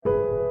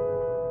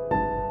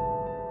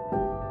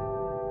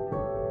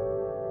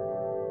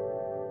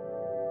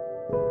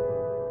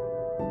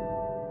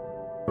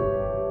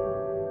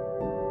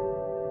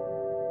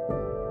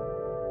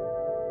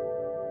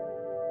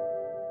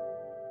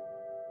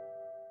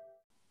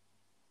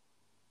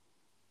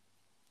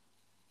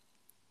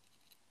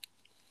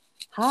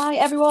Hi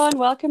everyone,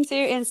 welcome to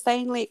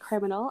Insanely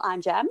Criminal.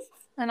 I'm Jem,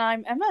 And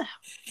I'm Emma.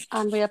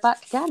 and we are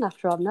back again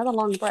after another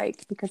long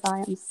break because I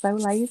am so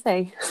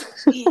lazy.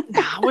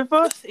 We're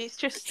both. It's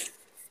just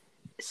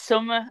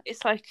summer.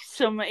 It's like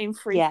summer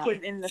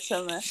infrequent in the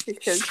summer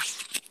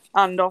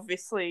and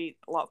obviously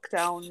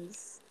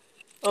lockdown's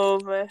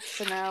over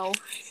for now.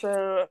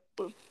 So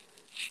we're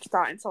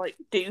starting to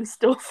do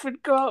stuff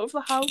and go out of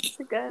the house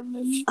again.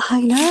 And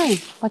I know.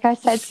 Like I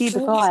said to you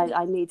before,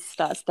 I need to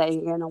start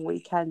staying in on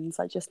weekends.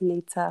 I just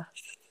need to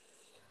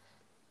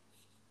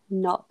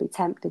not be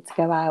tempted to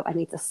go out. I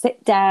need to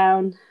sit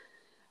down,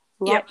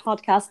 write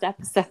podcast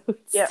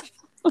episodes. Yep.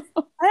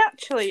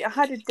 I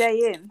had a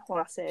day in. Well,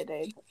 I say a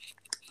day.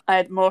 I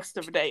had most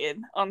of a day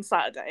in on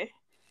Saturday,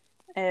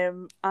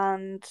 and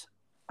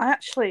I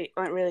actually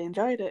really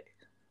enjoyed it.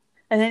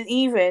 And then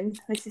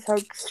this is how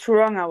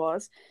strong I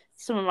was.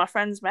 Some of my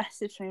friends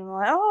messaged me and were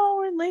like, "Oh,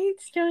 we're in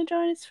Leeds. Do you want to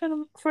join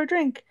us for a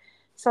drink?"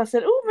 So I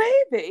said,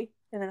 "Oh, maybe."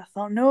 And then I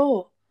thought,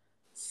 "No,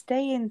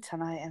 stay in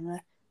tonight,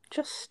 Emma.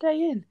 Just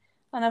stay in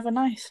and have a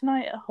nice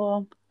night at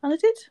home." And I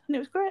did, and it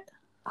was great.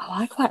 Oh,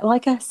 I quite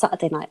like a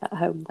Saturday night at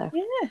home, though.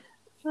 Yeah,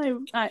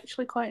 I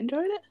actually quite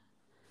enjoyed it.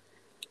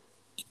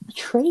 A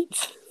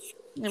treat.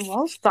 It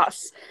was.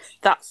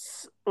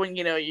 That's when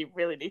you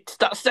really need to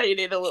start staying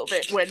in a little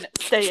bit. When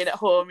staying at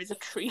home is a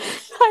treat.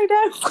 I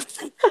know.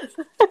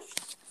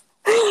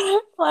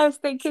 Well, I was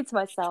thinking to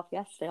myself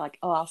yesterday, like,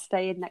 oh, I'll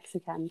stay in next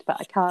weekend, but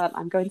I can't.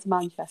 I'm going to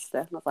Manchester.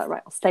 And I was like,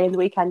 right, I'll stay in the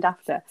weekend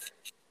after.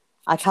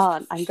 I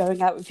can't. I'm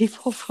going out with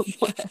people from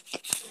work.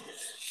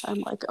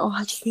 I'm like, oh,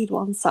 I just need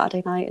one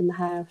Saturday night in the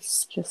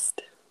house.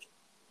 Just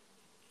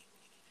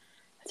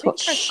to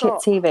watch shit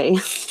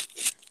TV.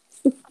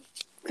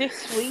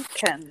 This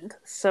weekend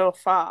so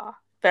far,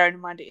 bearing in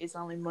mind it is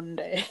only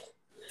Monday,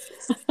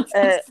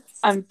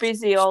 I'm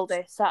busy all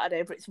day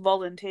Saturday, but it's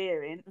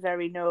volunteering,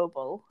 very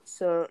noble.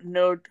 So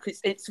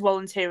because it's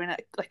volunteering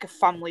at like a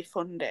family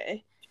fun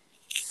day,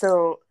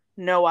 so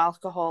no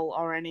alcohol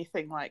or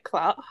anything like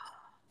that.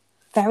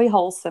 Very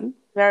wholesome.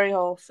 Very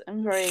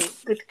wholesome, very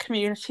good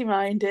community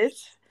minded.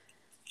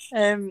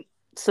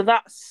 So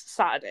that's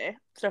Saturday.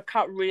 So I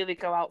can't really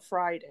go out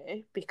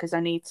Friday because I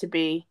need to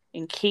be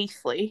in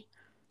Keighley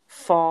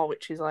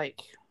which is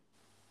like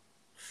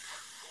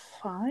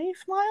 5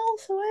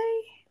 miles away,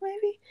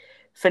 maybe,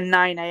 for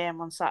 9 a.m.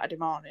 on Saturday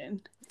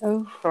morning.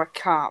 Oh. So I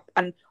can't.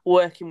 And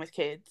working with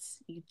kids,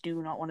 you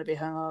do not want to be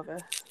hungover.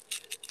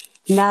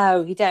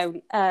 No, you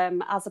don't.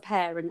 As a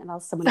parent and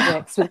as someone who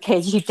works with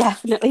kids, you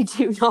definitely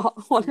do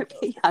not want to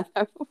be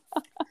hungover.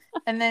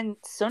 And then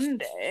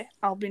Sunday,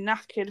 I'll be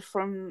knackered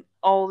from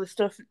all the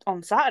stuff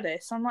on Saturday.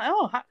 So I'm like,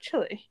 oh,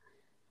 actually,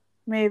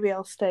 maybe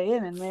I'll stay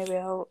in and maybe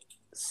I'll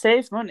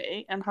save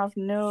money and have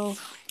no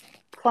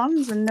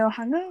plans and no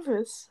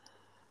hangovers.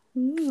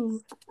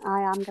 Ooh.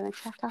 I am going to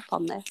check up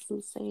on this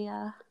and see.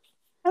 I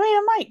mean,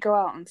 I might go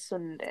out on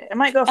Sunday. I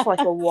might go for like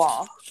a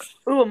walk.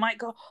 Ooh, I might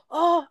go.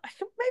 Oh, I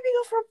could maybe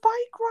go for a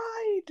bike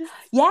ride.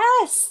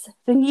 Yes,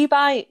 the new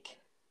bike.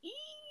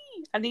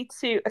 I need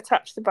to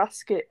attach the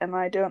basket, and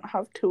I don't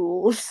have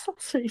tools,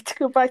 so I need to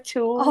go buy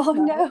tools. Oh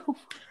now. No!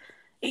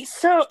 It's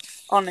so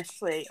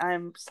honestly,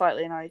 I'm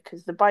slightly annoyed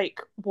because the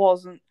bike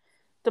was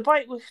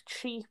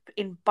cheap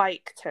in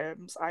bike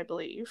terms, I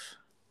believe.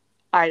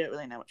 I don't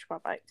really know much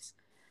about bikes,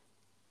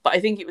 but I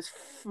think it was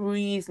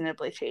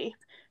reasonably cheap.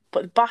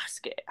 But the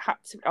basket had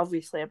to be,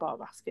 obviously I bought a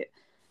basket.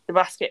 The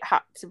basket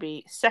had to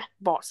be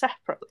bought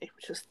separately,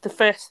 which was the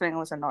first thing I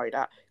was annoyed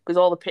at because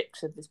all the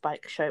pictures of this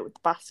bike show it with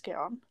the basket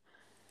on.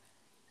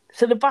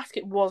 So the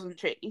basket wasn't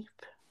cheap.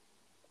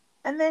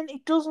 And then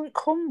it doesn't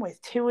come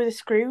with 2 of the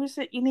screws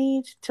that you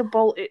need to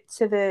bolt it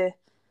to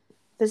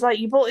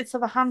you bolt it to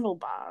the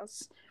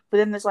handlebars, but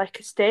then there's like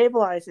a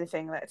stabilizer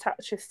thing that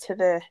attaches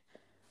to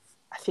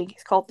I think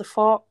it's called the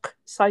fork.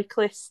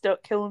 Cyclists,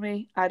 don't kill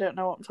me. I don't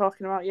know what I'm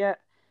talking about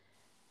yet.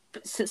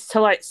 But it's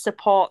to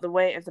support the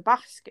weight of the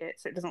basket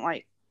so it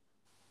doesn't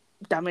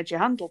damage your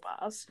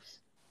handlebars.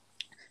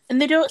 And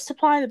they don't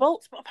supply the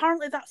bolts, but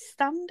apparently that's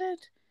standard.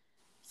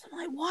 So I'm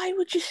like, why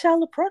would you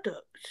sell a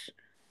product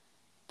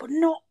but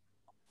not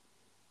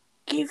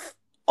give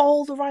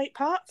all the right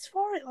parts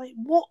for it? Like,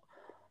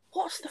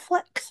 what's the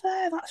flex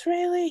there?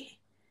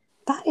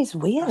 That is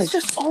weird. It's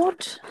just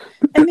odd.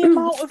 And the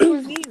amount of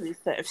reviews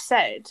that have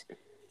said,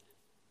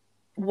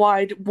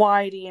 why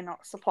do you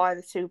not supply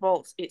the 2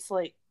 bolts? It's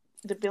like,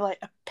 there'd be like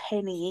a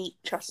penny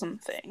each or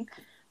something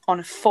on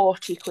a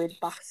 40 quid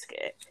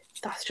basket.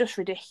 That's just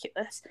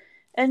ridiculous.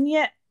 And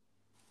yet,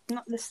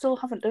 they still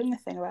haven't done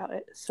anything about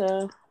it.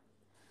 So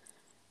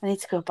I need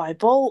to go buy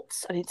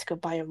bolts. I need to go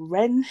buy a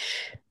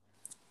wrench.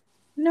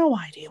 No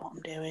idea what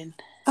I'm doing.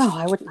 Oh,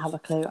 I wouldn't have a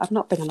clue. I've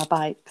not been on a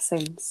bike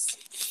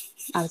since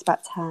I was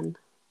about 10.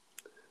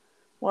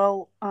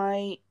 Well,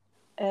 I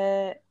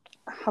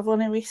have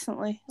only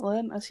recently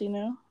learned, as you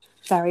know.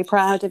 Very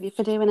proud of you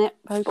for doing it.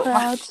 Very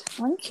proud.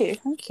 Thank you.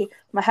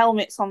 My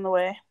helmet's on the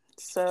way.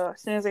 So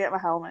as soon as I get my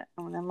helmet,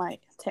 I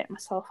might take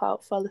myself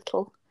out for a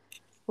little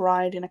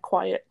ride in a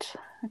quiet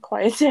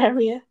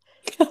area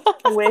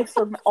away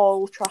from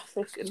all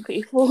traffic and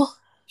people.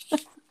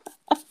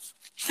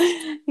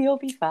 You'll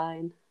be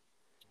fine.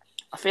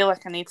 I feel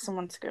like I need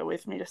someone to go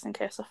with me just in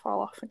case I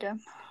fall off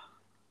again.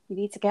 You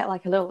need to get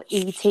like a little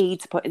ET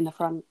to put in the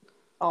front.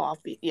 Oh, I'll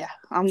be, yeah.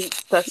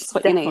 There's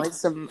what you definitely need.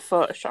 some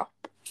Photoshop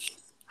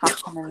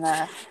happening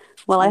there.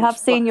 Well, I have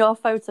seen your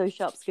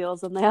Photoshop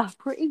skills and they are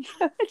pretty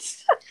good.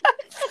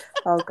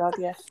 Oh, God,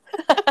 yes.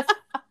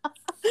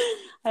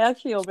 I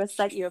actually almost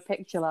sent you a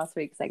picture last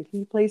week saying, can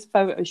you please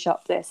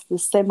Photoshop this the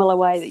similar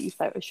way that you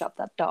Photoshopped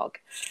that dog?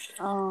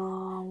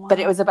 Oh, wow. But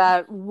it was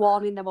about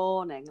 1 a.m.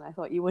 and I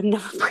thought you wouldn't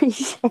have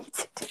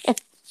appreciated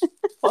it.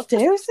 What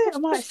day was it? I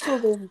might have still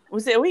been...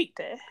 Was it a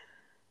weekday?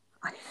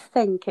 I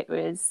think it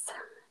was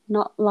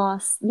not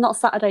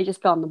Saturday,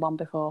 just gone, the one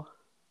before.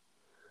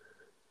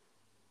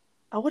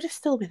 I would have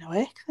still been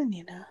awake then,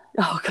 you know.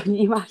 Oh, can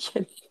you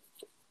imagine?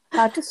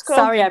 I just got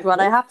Sorry, everyone.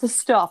 I have to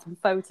stop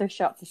and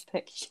Photoshop this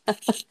picture.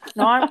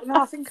 No,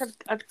 I think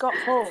I'd got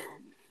home.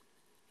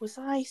 Was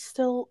I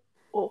still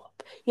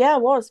up? Yeah, I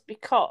was,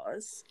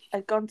 because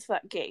I'd gone to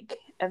that gig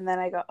and then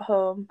I got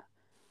home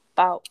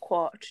about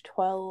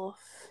 11:45.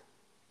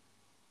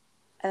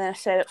 And then I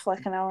stayed up for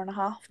like an hour and a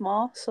half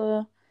more,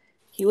 so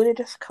he would have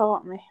just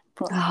caught me.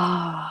 But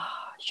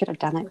should have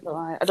done it.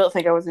 I don't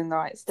think I was in the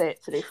right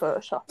state to do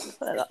Photoshop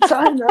at that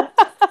time, though.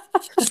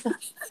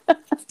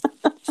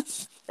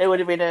 It would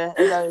have been a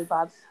very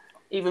bad,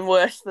 even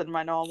worse than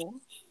my normal.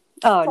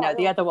 Oh, no,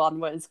 the other one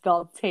was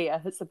God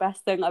Tier. It's the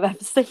best thing I've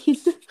ever seen.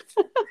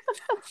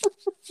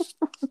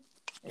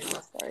 It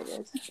was very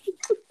good.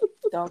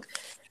 Dog.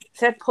 It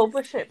said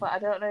publish it, but I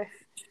don't know if...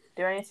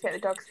 Do I need to get the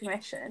dog's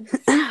permission?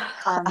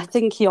 I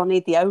think you'll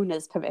need the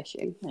owner's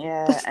permission.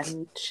 Yeah,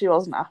 and she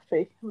wasn't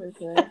happy with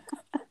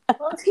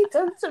what's he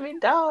done to me,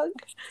 dog?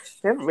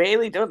 He hasn't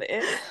really done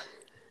it.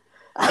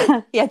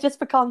 Yeah, just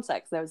for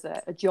context, there was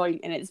a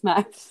joint in its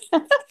mouth.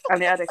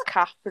 And it had a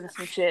cap and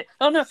some shit.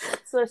 Oh no,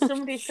 so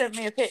somebody sent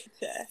me a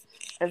picture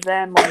of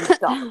their mum's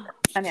dog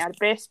and it had a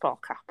baseball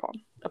cap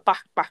on, a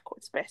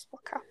backwards baseball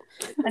cap.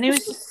 And he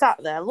was just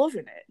sat there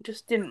loving it,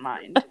 just didn't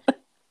mind.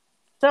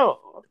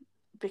 So,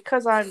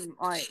 because I'm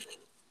like,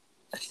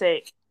 I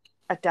say,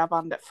 a dab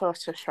hand at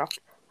Photoshop,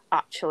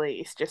 actually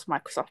it's just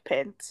Microsoft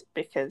Paint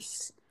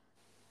because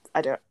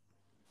I don't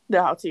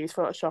know how to use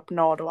Photoshop,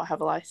 nor do I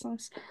have a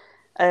license.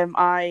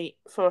 I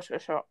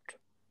photoshopped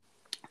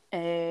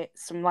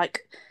some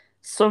like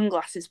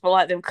sunglasses, but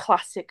like them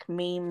classic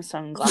meme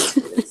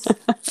sunglasses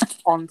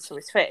onto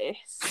his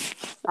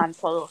face and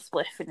put a little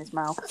spliff in his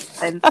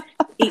mouth. And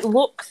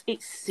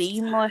it's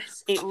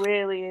seamless. It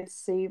really is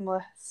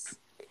seamless.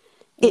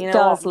 It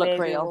does look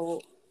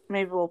real.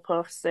 Maybe we'll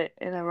post it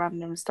in a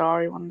random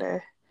story one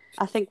day.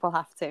 I think we'll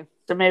have to.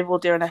 So maybe we'll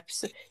do an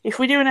episode. If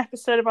we do an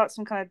episode about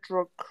some kind of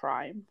drug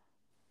crime,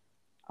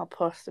 I'll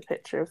post a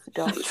picture of the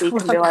dog. He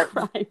can be like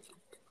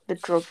the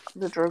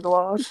drug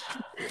lord.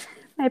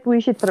 Maybe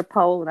we should put a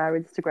poll on our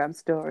Instagram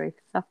story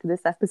after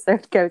this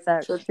episode goes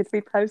out. Should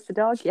we post the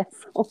dog? Yes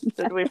or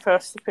no? Should we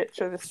post a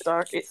picture of this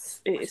dog? It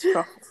is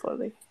proper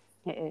funny.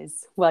 It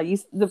is. Well,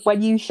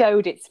 when you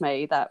showed it to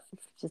me, that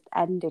just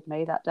ended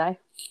me that day.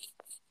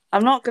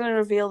 I'm not going to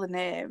reveal the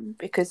name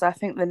because I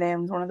think the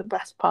name's one of the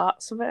best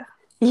parts of it.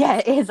 Yeah,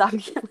 it is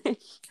actually.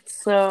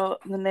 So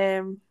the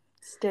name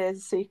stays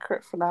a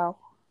secret for now.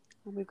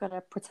 And we've got to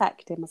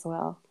protect him as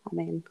well. I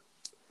mean,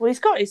 well, he's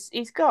got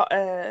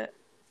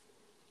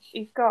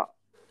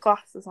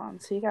glasses on,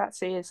 so you can't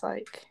see his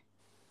like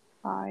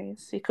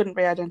eyes. He couldn't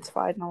be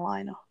identified in a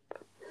lineup.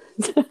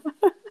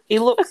 He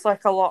looks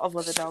like a lot of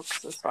other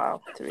dogs as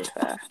well, to be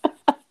fair.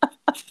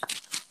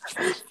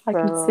 I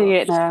can see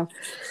it now.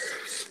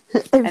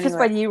 It was just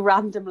when you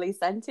randomly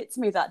sent it to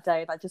me that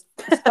day, and I just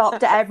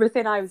stopped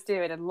everything I was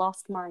doing and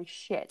lost my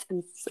shit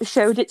and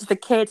showed it to the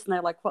kids, and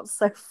they're like, "What's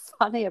so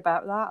funny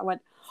about that?" I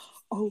went,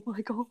 "Oh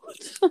my god!"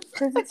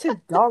 Because it's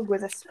a dog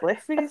with a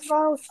spliff in his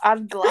mouth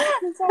and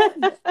glasses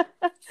on.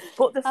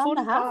 But the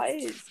fun part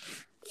is,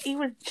 he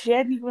was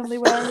genuinely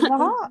wearing a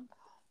hat.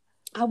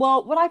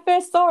 Well, when I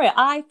first saw it,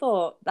 I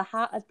thought the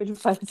hat had been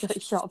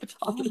photoshopped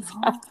on.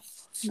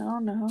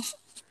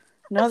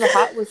 No,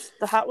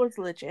 the hat was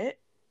legit.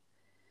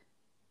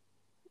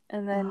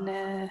 And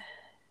then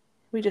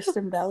we just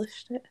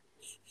embellished it.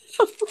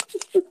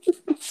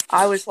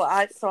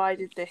 I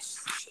did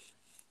this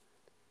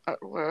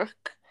at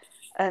work,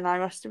 and I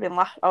must have been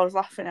I was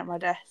laughing at my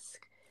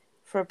desk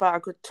for about a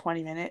good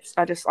 20 minutes.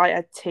 I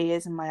had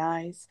tears in my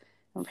eyes,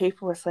 and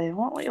people were saying,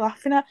 "What were you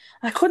laughing at?"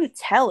 I couldn't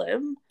tell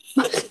them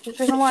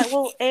because I'm like,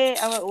 well, A,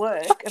 I'm at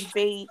work, and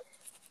B,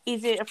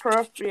 is it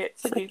appropriate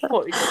to be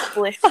putting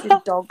spliffs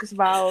in dogs'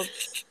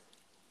 mouths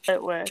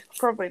at work?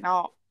 Probably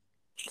not.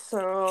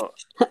 So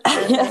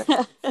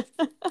I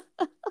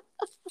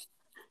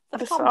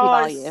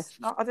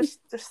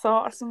just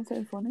thought of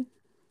something funny.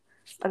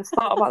 I just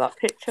thought about that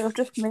picture I've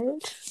just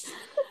made.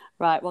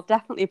 Right, we'll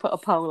definitely put a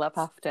poll up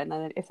after, and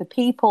then if the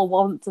people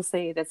want to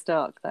see this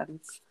dog, then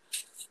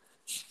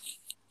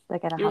they're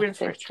gonna have to. You're in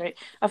for a treat.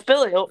 I've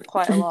built it up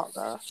quite a lot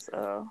though,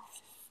 so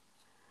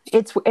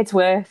it's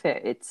worth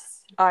it.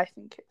 I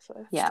think it's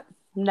a... Yeah,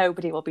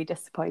 nobody will be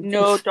disappointed.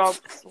 No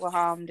dogs were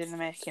harmed in the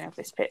making of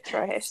this picture,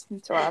 I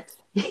hasten to add.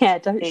 Yeah,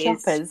 don't It shop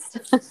is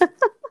us.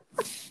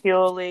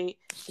 purely,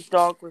 the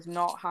dog was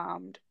not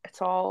harmed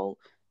at all.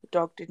 The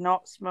dog did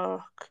not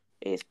smoke.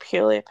 It is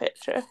purely a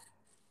picture.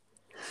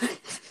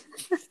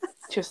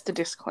 Just a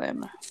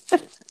disclaimer.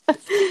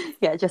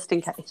 Yeah, just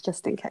in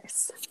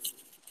case.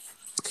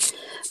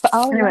 But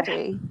are we Anyway,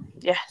 ready?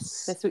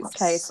 yes. This week's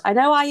case. I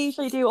know I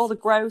usually do all the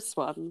gross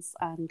ones,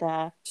 and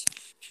that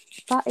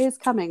is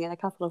coming in a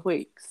couple of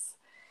weeks.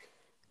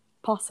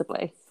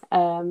 Possibly.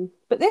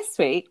 But this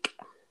week,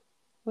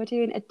 we're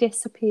doing a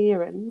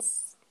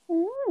disappearance.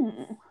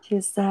 Which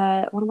is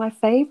one of my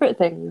favourite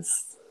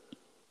things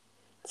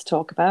to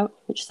talk about,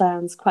 which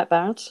sounds quite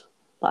bad,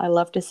 but I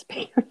love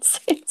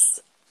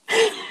disappearances.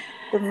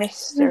 The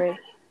mystery.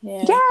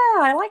 Yeah. Yeah,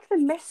 I like the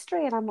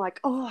mystery, and I'm like,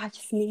 oh, I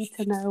just need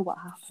to know what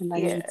happened. I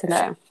need to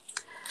know.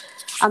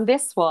 And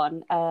this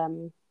one,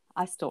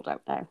 I still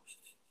don't know.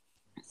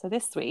 So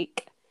this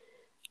week,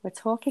 we're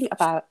talking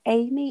about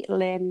Amy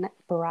Lynn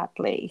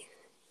Bradley.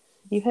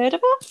 Have you heard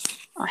of her?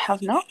 I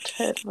have not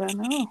heard of her,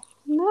 no.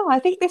 No, I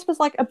think this was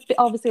like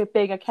obviously a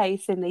bigger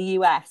case in the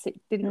US. It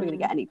didn't really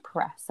get any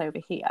press over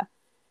here.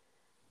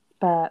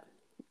 But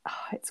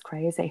it's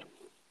crazy.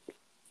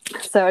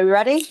 So are we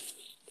ready?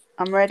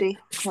 I'm ready.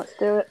 Let's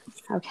do it.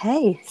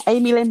 Okay.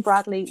 Amy Lynn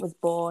Bradley was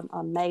born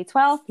on May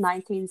 12th,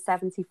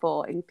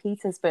 1974 in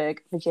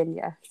Petersburg,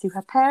 Virginia, to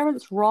her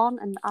parents Ron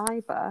and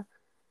Ivor,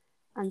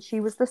 and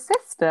she was the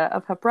sister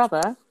of her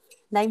brother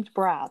named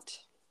Brad.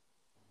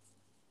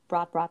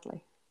 Brad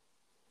Bradley.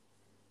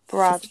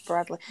 Brad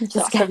Bradley.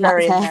 That's a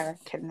very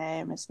American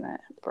name, isn't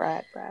it?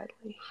 Brad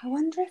Bradley. I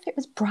wonder if it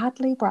was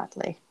Bradley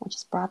or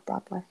just Brad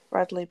Bradley.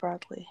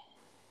 Bradley.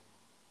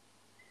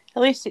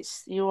 At least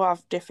you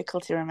have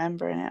difficulty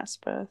remembering it, I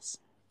suppose.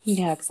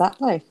 Yeah,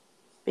 exactly.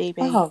 BB.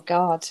 Oh,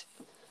 God.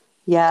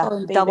 Yeah,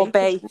 double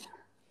B.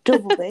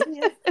 Double B,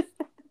 yeah.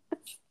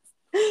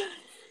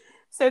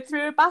 So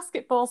through a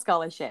basketball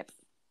scholarship,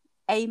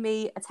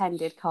 Amy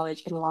attended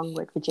college in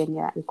Longwood,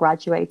 Virginia, and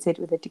graduated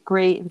with a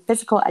degree in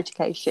physical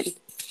education.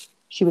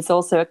 She was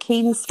also a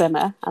keen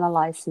swimmer and a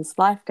licensed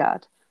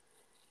lifeguard.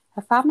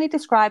 Her family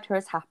described her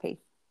as happy.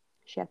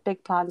 She had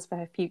big plans for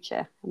her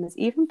future and was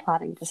even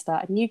planning to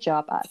start a new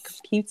job at a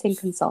computing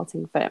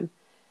consulting firm.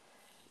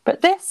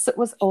 But this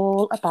was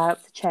all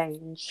about to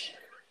change.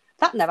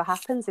 That never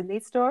happens in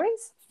these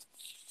stories.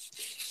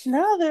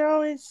 No, they're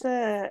always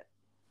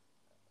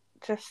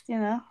just,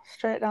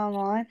 straight down the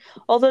line.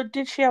 Although,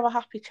 did she have a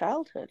happy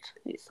childhood?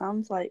 It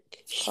sounds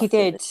like she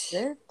did.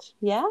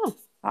 Yeah.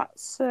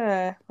 That's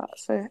a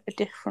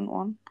different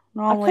one.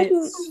 Normally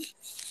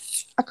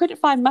I couldn't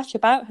find much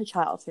about her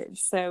childhood,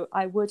 so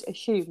I would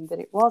assume that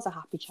it was a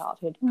happy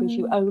childhood because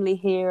you only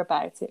hear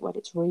about it when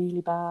it's really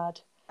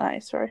bad. That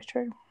is very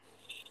true.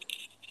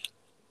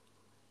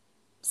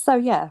 So,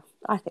 yeah,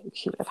 I think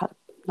she would have had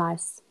a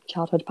nice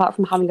childhood, apart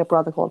from having a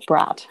brother called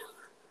Brad.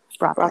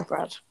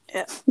 Brad.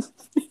 Yeah.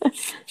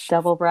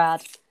 Double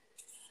Brad.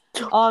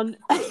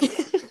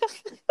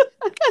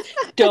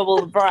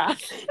 Double Brad.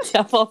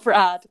 Double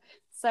Brad.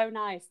 So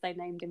nice, they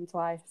named him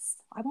twice.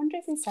 I wonder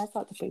if he says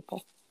that to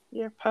people.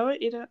 You're a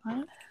poet, you don't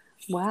know?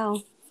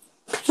 Wow.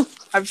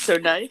 I'm so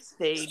nice,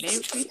 they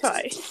named me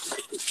twice.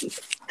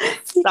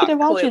 You can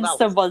imagine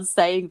someone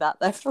saying that,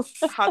 though.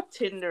 Had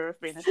Tinder have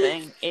been a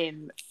thing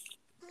in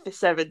the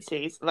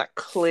 70s, that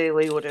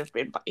clearly would have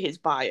been his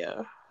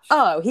bio.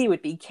 Oh, he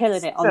would be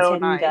killing it on Tinder.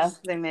 Nice.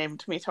 They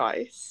named me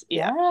twice.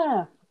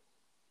 Yeah.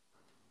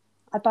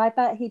 I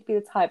bet he'd be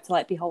the type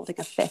to be holding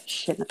a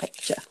fish in the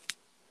picture.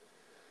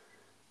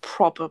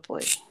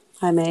 Probably.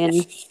 I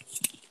mean,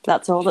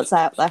 that's all that's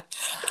out there.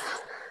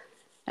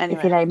 Anyway.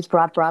 If your name's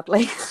Brad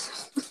Bradley.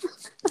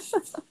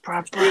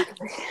 Brad Bradley.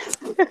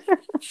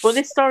 Well,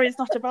 this story is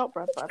not about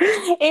Brad Bradley.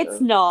 It's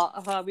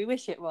not. We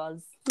wish it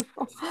was.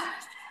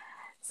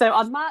 So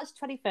on March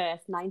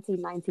 21st,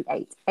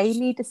 1998,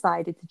 Amy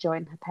decided to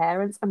join her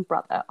parents and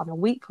brother on a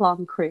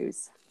week-long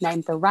cruise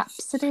named the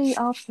Rhapsody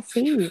of the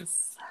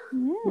Seas,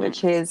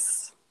 which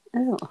is...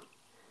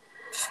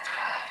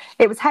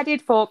 It was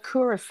headed for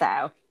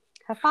Curacao.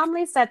 Her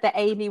family said that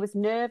Amy was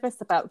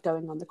nervous about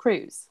going on the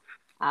cruise,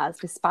 as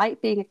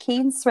despite being a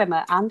keen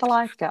swimmer and a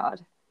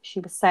lifeguard, she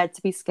was said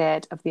to be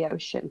scared of the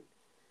ocean.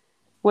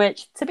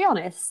 Which, to be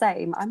honest,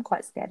 same. I'm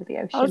quite scared of the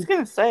ocean. I was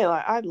going to say,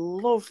 I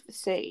love the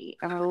sea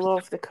and I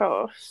love the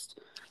coast.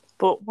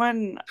 But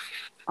when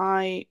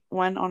I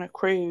went on a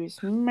cruise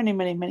many,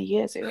 many, many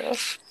years ago,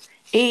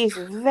 it is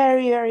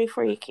very, very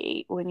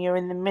freaky when you're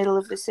in the middle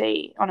of the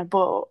sea on a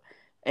boat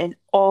and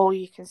all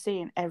you can see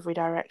in every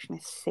direction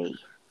is sea.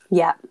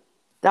 Yeah.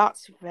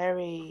 That's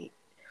very...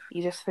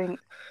 You just think,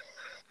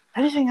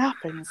 anything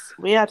happens.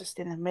 We are just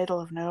in the middle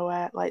of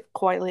nowhere,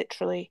 quite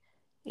literally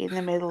in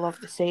the middle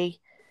of the sea.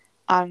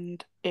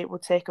 And it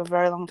would take a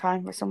very long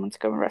time for someone to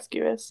come and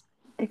rescue us.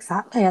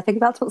 Exactly. I think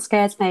that's what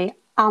scares me.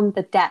 And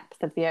the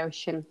depth of the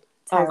ocean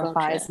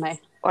terrifies me.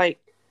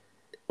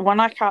 When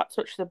I can't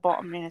touch the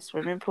bottom in a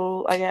swimming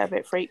pool, I get a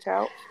bit freaked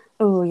out.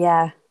 Oh,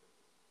 yeah.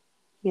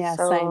 Yeah,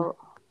 same.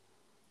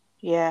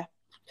 Yeah,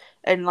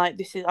 and like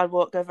I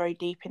won't go very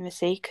deep in the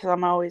sea because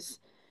I'm always.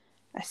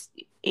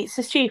 It's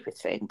a stupid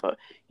thing, but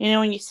you know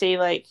when you see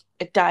like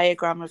a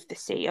diagram of the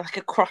sea, like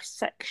a cross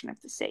section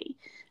of the sea,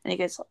 and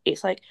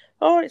it's like,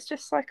 oh, it's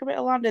just like a bit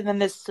of land, and then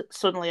there's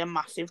suddenly a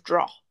massive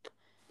drop.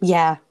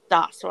 Yeah.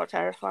 That's what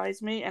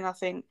terrifies me, and I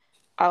think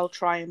I'll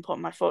try and put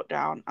my foot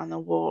down, and there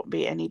won't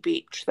be any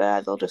beach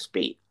there. There'll just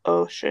be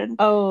ocean,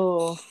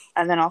 Oh.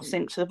 and then I'll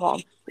sink to the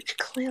bottom, which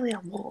clearly I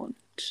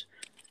won't.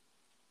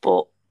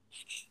 But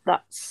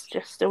that's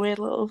just a weird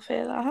little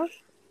fear that I have.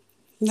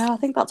 No, I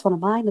think that's one of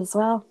mine as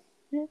well.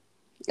 Yeah.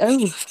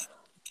 Oh.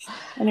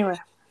 Anyway.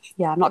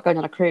 Yeah, I'm not going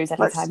on a cruise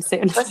anytime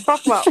soon. Let's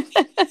talk about,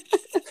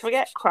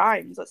 forget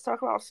crimes, let's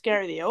talk about how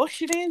scary the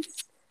ocean is.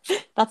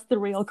 That's the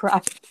real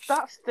crime.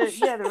 That's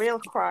the real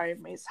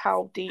crime is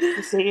how deep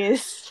the sea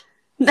is.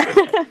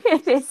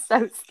 It is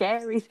so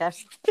scary then.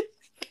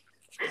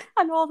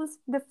 And all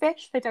the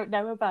fish they don't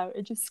know about,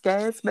 it just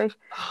scares me.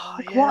 Oh,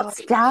 Like, yeah,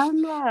 what's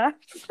down there?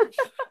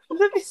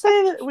 Let me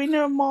say that we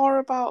know more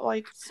about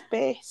like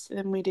space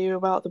than we do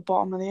about the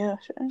bottom of the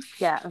ocean.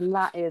 Yeah, and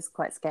that is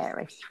quite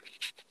scary.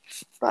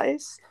 That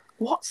is,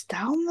 what's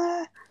down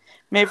there?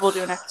 Maybe we'll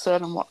do an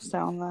episode on what's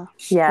down there.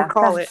 Yeah. We'll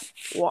call it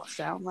What's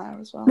Down There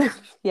as well.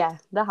 Yeah,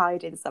 they're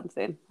hiding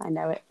something. I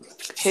know it.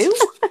 Who?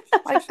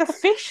 Like the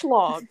fish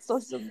lords or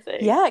something?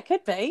 Yeah, it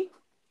could be.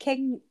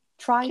 King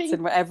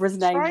Triton, whatever his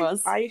name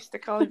was. I used to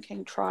call him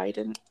King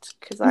Trident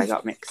because I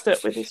got mixed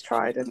up with his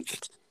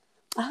trident.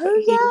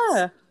 Oh,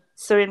 yeah.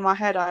 So in my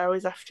head, I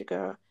always have to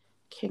go,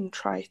 King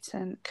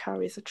Triton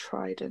carries a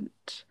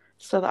trident,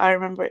 so that I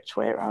remember which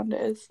way around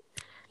it is.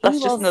 That's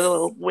just another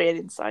little weird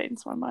insight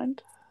into my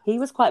mind. He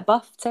was quite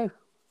buff too.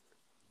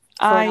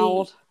 For an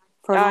old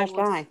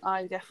guy.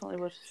 I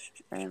definitely would.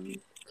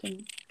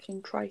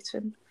 King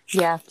Triton.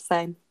 Yeah,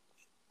 same.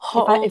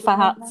 If I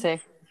had to.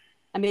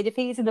 I mean, if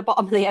he's in the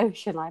bottom of the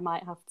ocean, I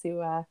might have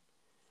to.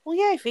 Well,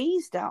 yeah, if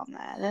he's down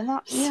there, then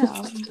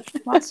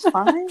that's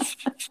fine.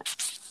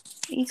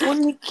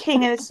 Wasn't he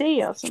King of the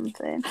Sea or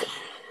something?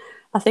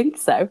 I think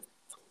so.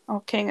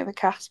 Or King of the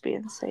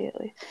Caspian Sea,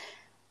 at least.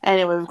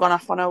 Anyway, we've gone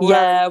off on a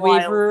wild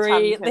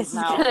tangent this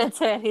now. is going to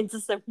turn into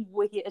some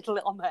weird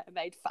Little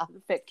Mermaid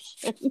fan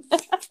fiction.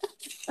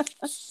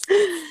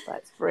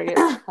 Let's bring it.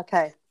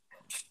 Okay,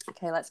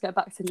 let's go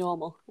back to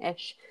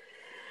normal-ish.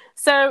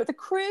 So the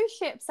cruise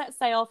ship set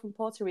sail from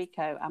Puerto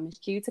Rico and was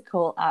due to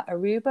call at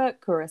Aruba,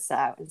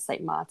 Curacao, and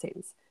St.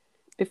 Martin's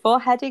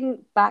before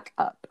heading back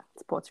up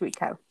to Puerto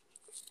Rico.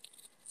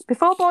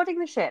 Before boarding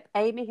the ship,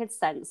 Amy had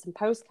sent some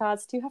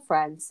postcards to her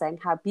friends saying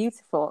how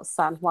beautiful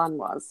San Juan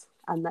was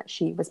and that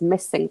she was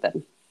missing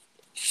them.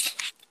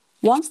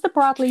 Once the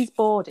Bradleys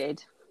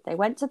boarded, they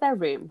went to their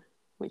room,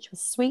 which was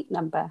suite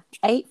number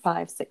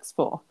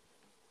 8564,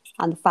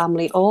 and the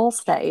family all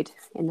stayed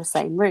in the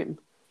same room.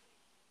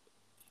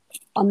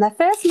 On their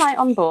first night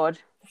on board,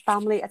 the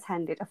family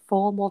attended a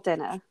formal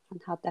dinner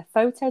and had their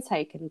photo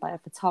taken by a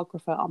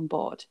photographer on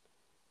board.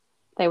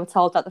 They were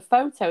told that the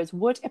photos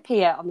would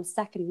appear on the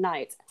second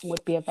night and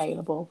would be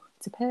available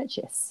to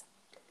purchase.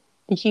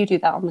 Did you do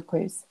that on the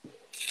cruise?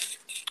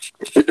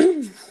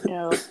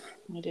 No,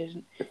 I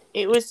didn't.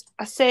 It was,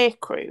 I say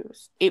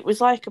cruise, it was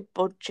like a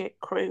budget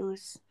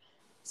cruise.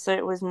 So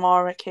it was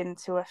more akin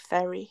to a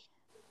ferry.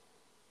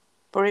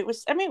 But it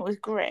was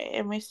great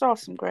and we saw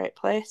some great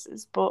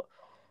places, but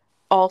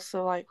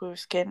also like we were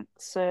skint,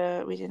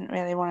 so we didn't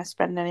really want to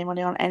spend any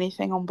money on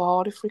anything on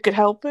board if we could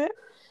help it.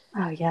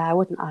 Oh yeah, I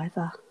wouldn't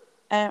either.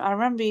 I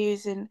remember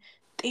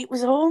it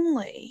was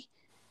only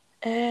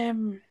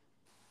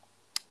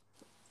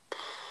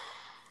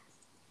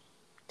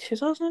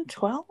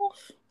 2012,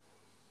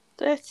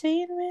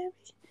 13 maybe.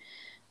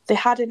 They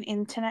had an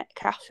internet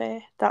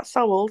cafe. That's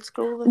how old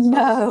school this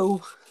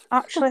No.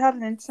 actually had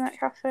an internet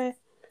cafe.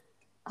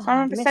 So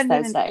I remember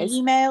sending an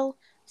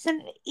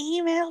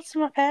email to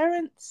my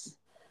parents.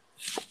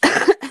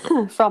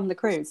 From the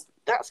cruise.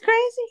 That's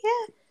crazy,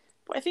 yeah.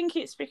 But I think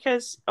it's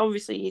because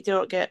obviously you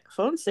don't get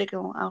phone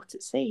signal out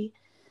at sea.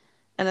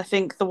 And I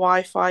think the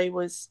Wi-Fi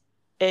was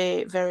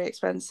A, very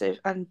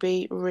expensive, and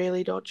B,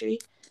 really dodgy.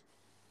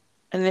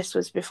 And this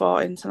was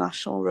before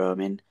international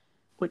roaming,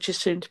 which is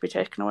soon to be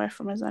taken away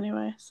from us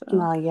anyway. So.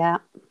 Well, yeah.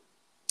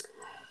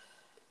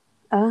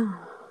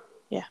 Oh.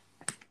 Yeah,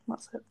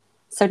 that's it.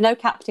 So no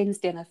captain's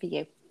dinner for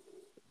you?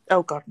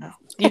 Oh, God, no.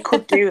 You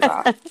could do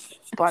that.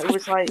 But it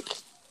was like,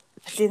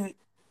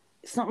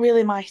 it's not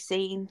really my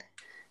scene.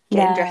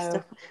 Getting dressed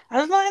up.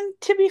 I was like,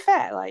 to be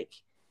fair, like,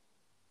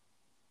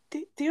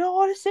 do you all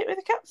want to sit with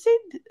the captain?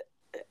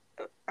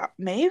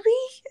 Maybe.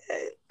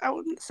 I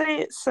wouldn't say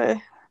it's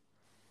not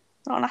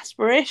an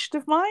aspiration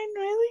of mine,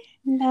 really.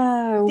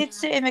 No. I did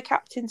sit in the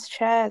captain's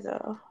chair,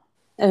 though.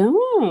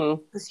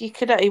 Oh. Because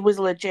it was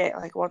legit,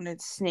 like, wanted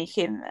to sneak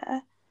in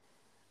there.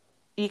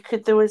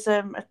 There was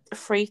a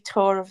free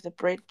tour of the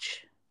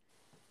bridge.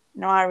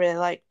 You know, I really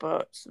like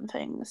boats and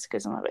things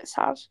because I'm a bit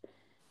sad.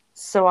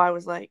 So I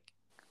was like,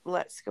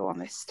 let's go on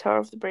this tour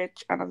of the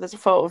bridge. And there's a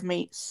photo of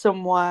me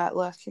somewhere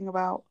lurking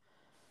about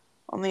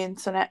on the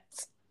internet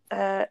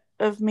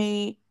of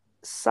me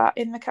sat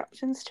in the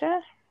captain's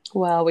chair.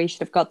 Well, we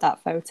should have got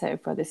that photo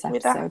for this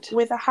episode.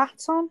 With a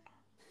hat on.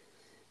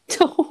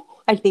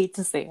 I need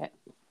to see it.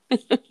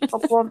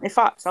 Got blonde. In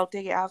fact, I'll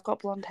dig it. I've got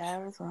blonde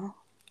hair as well.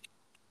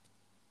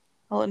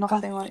 I look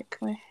nothing like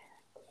me.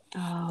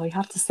 Oh, you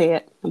have to see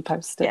it and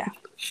post it. Yeah,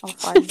 I'll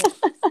find it.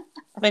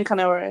 I think I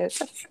know where it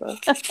is. So.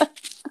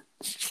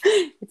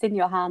 It's in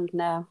your hand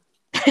now.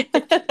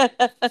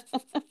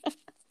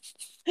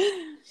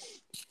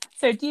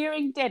 So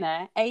during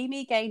dinner,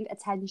 Amy gained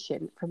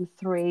attention from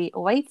 3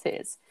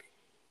 waiters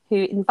who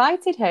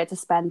invited her to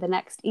spend the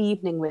next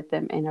evening with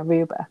them in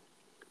Aruba,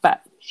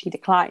 but she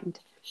declined.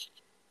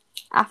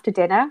 After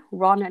dinner,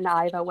 Ron and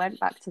Ivor went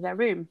back to their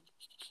room.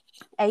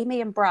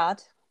 Amy and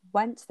Brad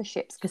went to the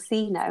ship's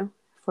casino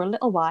for a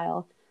little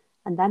while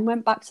and then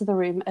went back to the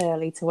room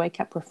early to wake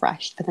up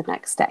refreshed for the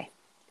next day.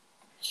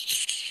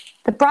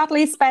 The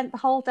Bradleys spent the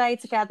whole day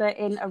together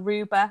in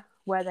Aruba,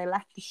 where they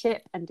left the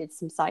ship and did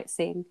some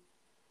sightseeing.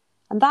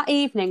 And that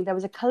evening, there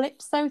was a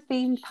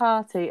Calypso-themed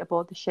party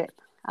aboard the ship,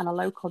 and a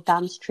local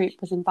dance troupe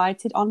was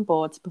invited on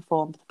board to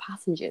perform for the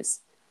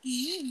passengers.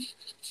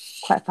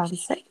 Quite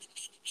fancy.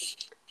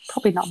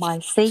 Probably not my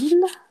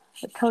scene,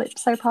 the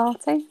Calypso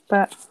party,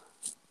 but...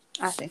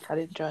 I think I'd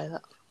enjoy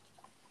that.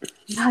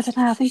 I don't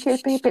know, I think it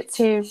would be a bit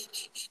too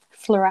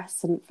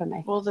fluorescent for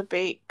me. Will there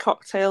be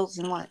cocktails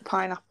and like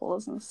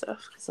pineapples and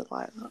stuff? Because I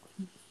like that.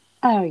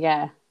 Oh,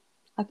 yeah.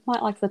 I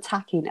might like the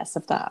tackiness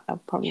of that.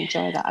 I'd probably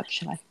enjoy that,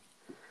 actually.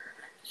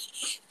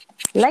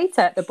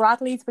 Later, the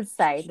Bradleys would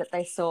say that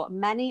they saw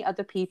many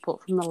other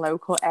people from the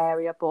local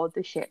area aboard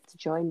the ship to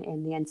join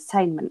in the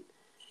entertainment.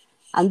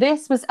 And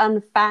this was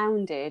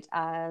unfounded,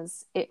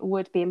 as it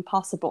would be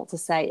impossible to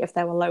say if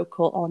they were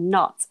local or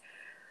not,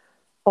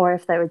 or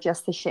if they were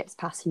just the ship's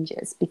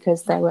passengers,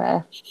 because there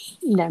were,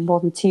 more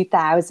than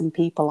 2,000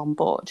 people on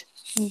board.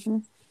 Mm-hmm.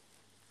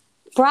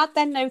 Brad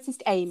then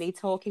noticed Amy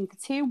talking to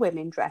 2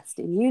 women dressed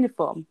in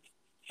uniform,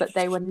 but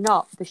they were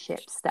not the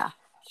ship's staff.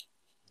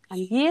 And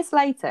years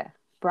later,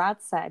 Brad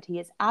said he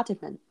is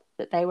adamant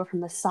that they were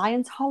from the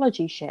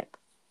Scientology ship,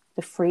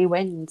 the Free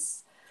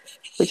Winds,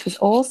 which was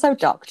also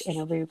docked in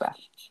Aruba.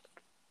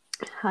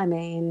 I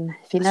mean,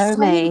 if you know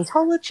me...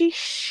 Scientology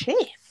ship?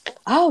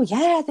 Oh,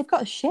 yeah, they've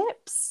got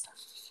ships.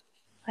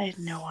 I had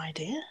no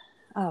idea.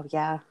 Oh,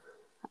 yeah.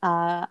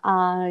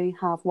 I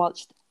have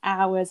watched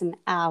hours and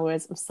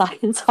hours of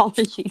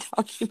Scientology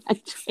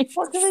documentaries.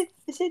 What do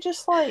they... Is it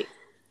just like...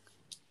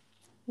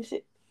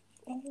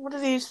 What do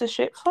they use the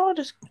ship for?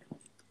 Just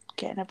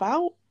getting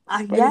about?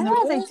 Yeah,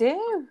 they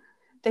do.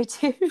 They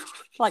do,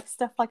 like,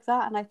 stuff like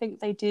that. And I think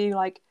they do,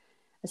 like,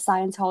 a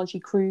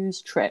Scientology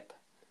cruise trip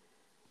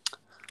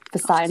for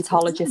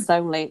Scientologists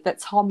only that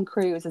Tom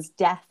Cruise has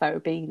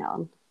defo been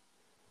on.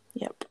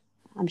 Yep.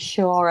 I'm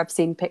sure I've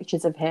seen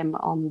pictures of him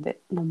on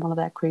one of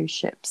their cruise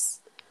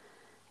ships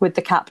with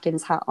the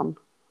captain's hat on.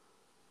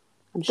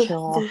 I'm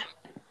sure.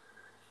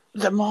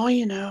 The more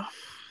you know.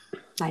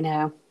 I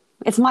know.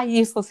 It's my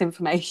useless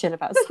information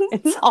about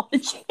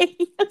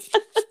Scientology.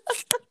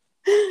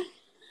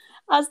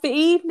 As the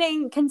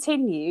evening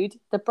continued,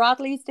 the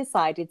Bradleys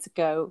decided to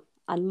go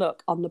and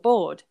look on the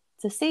board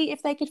to see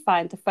if they could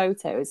find the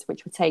photos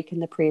which were taken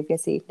the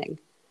previous evening.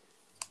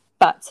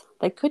 But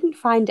they couldn't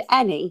find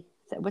any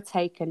that were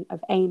taken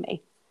of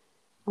Amy,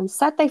 and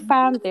said they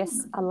found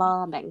this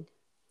alarming.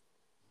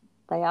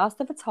 They asked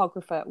the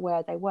photographer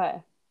where they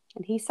were,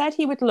 and he said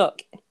he would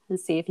look and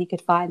see if he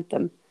could find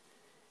them,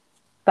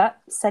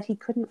 but said he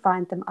couldn't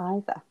find them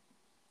either.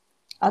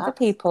 Other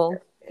people...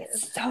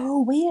 It's so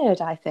weird,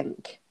 I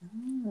think.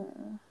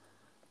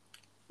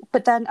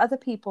 But then other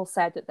people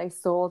said that they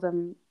saw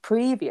them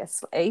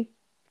previously,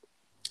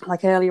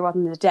 like earlier on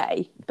in the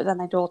day, but then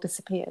they'd all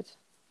disappeared.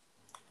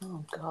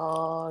 Oh,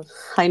 God.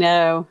 I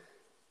know.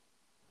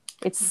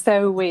 It's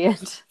so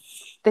weird.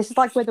 This is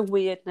like where the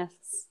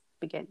weirdness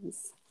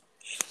begins.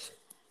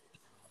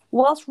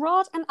 Whilst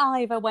Rod and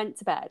Ivor went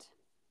to bed...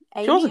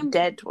 She wasn't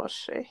dead, was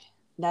she?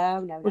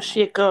 No. Was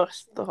she a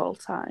ghost the whole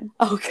time?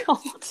 Oh, God.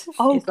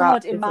 Oh,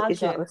 God, imagine. Is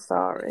that the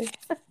story?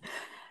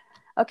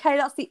 Okay,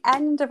 that's the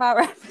end of our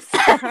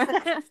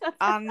episode.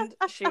 And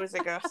she was a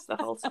ghost the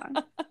whole time.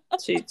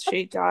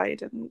 She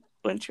died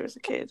when she was a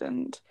kid,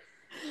 and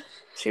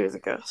she was a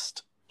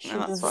ghost. She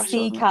was a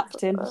sea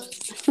captain.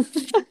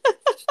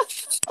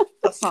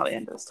 That's not the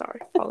end of the story.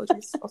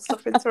 Apologies. I'll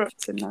stop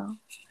interrupting now.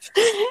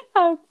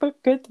 How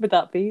good would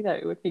that be, though?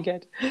 It would be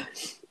good.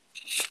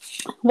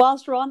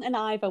 Whilst Ron and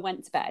Ivor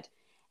went to bed,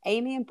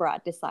 Amy and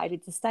Brad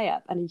decided to stay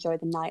up and enjoy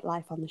the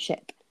nightlife on the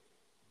ship.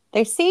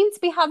 They seemed to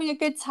be having a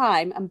good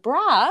time, and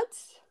Brad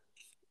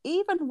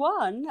even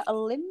won a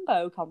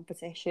limbo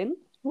competition.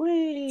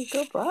 Whee,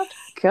 go Brad.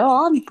 Go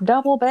on,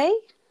 double B.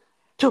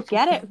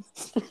 Get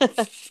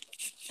it.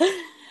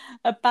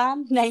 A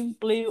band named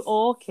Blue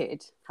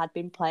Orchid had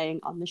been playing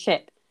on the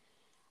ship,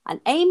 and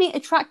Amy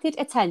attracted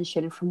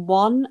attention from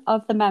one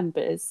of the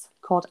members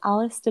called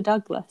Alistair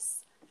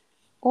Douglas,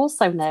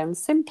 also known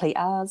simply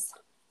as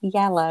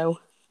Yellow.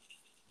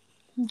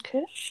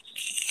 Okay.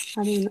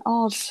 I mean,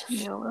 odd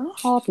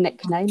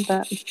nickname,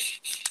 but...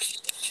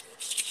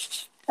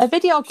 A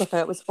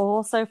videographer was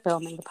also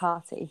filming the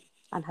party,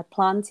 and had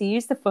planned to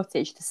use the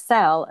footage to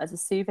sell as a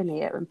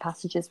souvenir when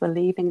passengers were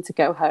leaving to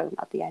go home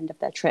at the end of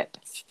their trip.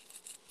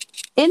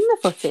 In the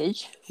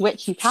footage,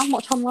 which you can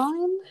watch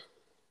online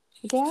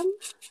again,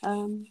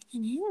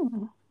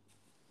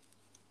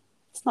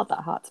 it's not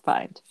that hard to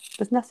find.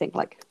 There's nothing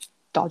like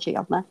dodgy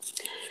on there.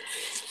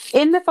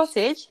 In the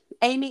footage,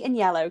 Amy and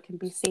Yellow can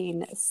be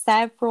seen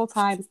several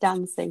times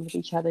dancing with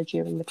each other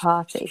during the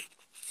party.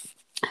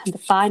 And the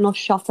final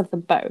shot of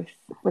them both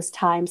was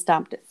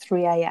time-stamped at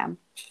 3 a.m.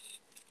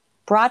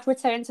 Brad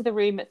returned to the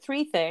room at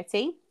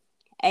 3:30.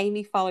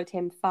 Amy followed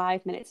him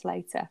 5 minutes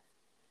later.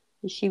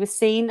 And she was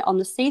seen on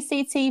the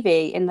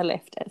CCTV in the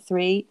lift at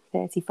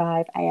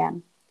 3:35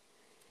 a.m.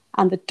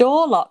 And the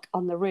door lock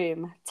on the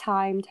room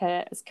timed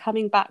her as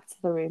coming back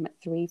to the room at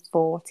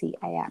 3:40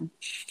 a.m.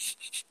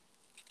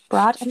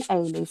 Brad and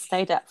Amy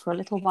stayed up for a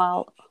little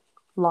while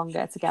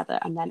longer together,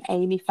 and then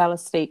Amy fell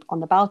asleep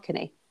on the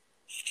balcony.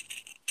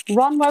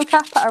 Ron woke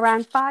up at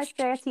around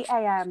 5:30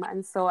 a.m.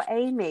 and saw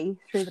Amy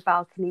through the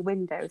balcony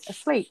windows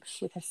asleep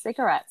with her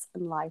cigarette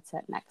and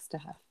lighter next to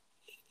her.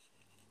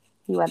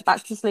 He went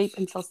back to sleep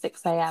until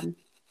 6 a.m.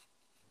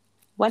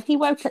 When he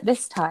woke at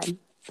this time,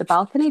 the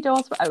balcony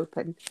doors were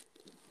open.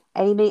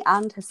 Amy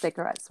and her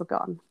cigarettes were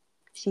gone.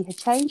 She had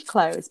changed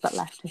clothes but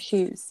left her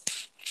shoes.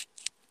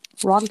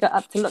 Ron got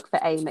up to look for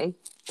Amy,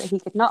 but he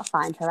could not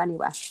find her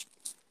anywhere.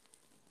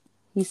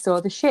 He saw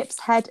the ship's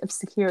head of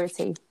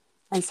security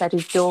and said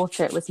his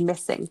daughter was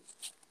missing.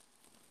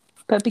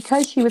 But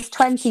because she was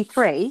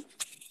 23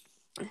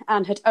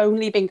 and had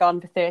only been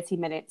gone for 30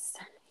 minutes,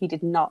 he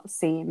did not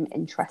seem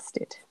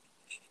interested.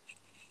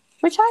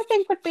 Which I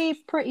think would be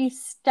pretty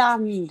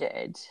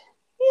standard.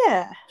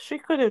 Yeah, she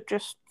could have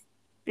just,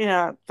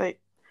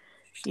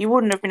 you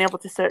wouldn't have been able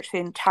to search the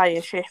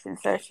entire ship in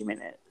 30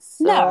 minutes.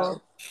 So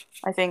No.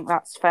 I think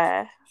that's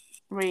fair,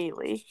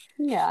 really.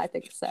 Yeah, I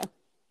think so.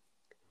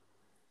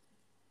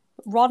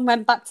 Ron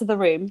went back to the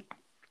room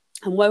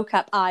and woke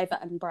up Ivor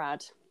and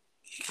Brad.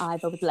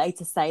 Ivor would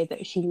later say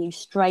that she knew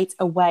straight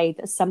away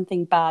that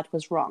something bad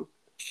was wrong.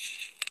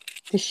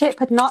 The ship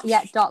had not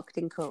yet docked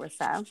in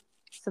Curacao,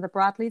 so the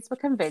Bradleys were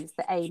convinced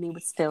that Amy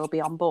would still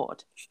be on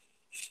board.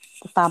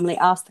 The family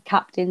asked the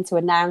captain to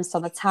announce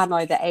on the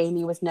tannoy that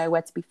Amy was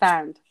nowhere to be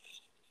found,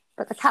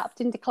 but the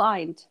captain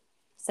declined,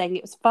 saying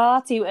it was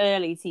far too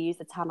early to use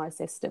the tannoy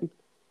system,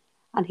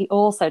 and he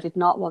also did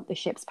not want the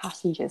ship's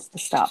passengers to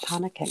start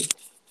panicking.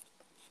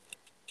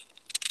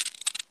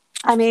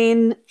 I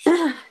mean,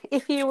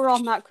 if you were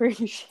on that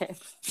cruise ship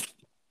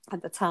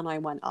and the tannoy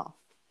went off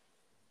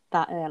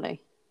that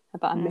early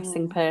about a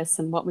missing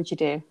person, what would you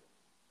do?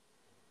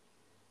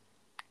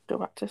 Go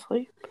back to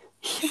sleep.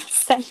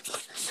 Same.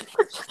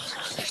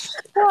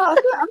 Well,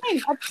 I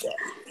mean, I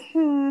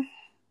wouldn't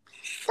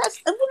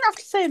have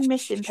to say a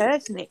missing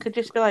person. It could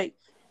just be like,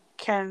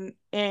 can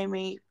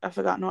Amy, I've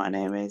forgotten what her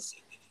name is,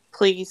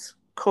 please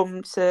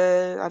come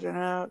to, I don't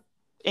know,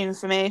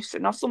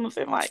 information or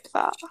something like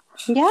that.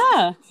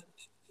 Yeah.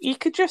 You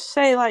could just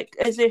say, like,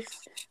 as if,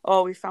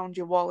 oh, we found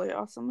your wallet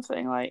or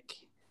something, like,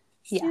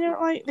 Yeah.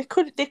 like, they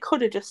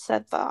could have just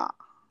said that.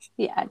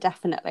 Yeah,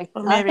 definitely.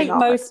 Or I maybe think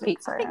not. I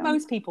think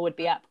most people would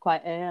be up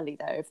quite early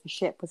though if the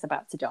ship was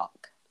about to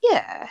dock.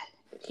 Yeah,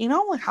 you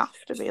normally have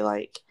to be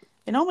like,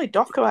 you normally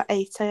dock about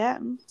 8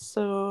 a.m.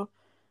 So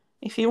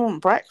if you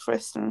want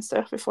breakfast and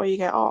stuff before you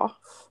get off,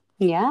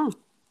 Yeah.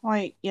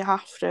 like, you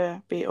have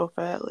to be up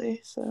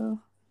early. So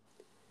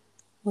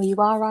Well, you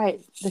are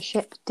right. The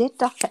ship did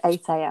dock at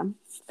 8 a.m.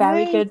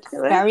 Very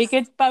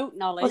good boat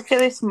knowledge. Look at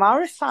this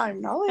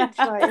maritime knowledge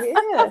right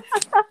here.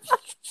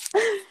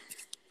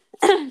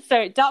 So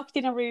it docked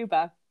in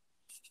Aruba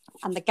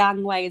and the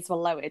gangways were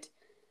lowered,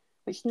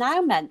 which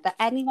now meant that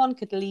anyone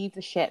could leave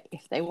the ship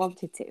if they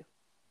wanted to.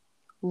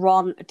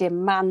 Ron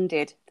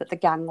demanded that the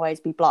gangways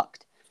be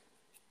blocked.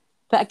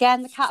 But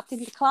again, the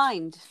captain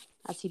declined,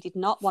 as he did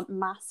not want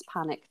mass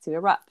panic to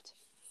erupt.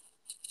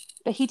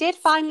 But he did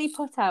finally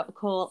put out a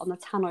call on the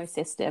tannoy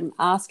system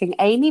asking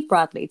Amy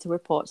Bradley to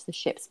report to the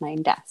ship's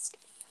main desk.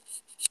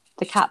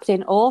 The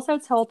captain also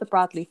told the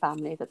Bradley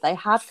family that they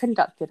had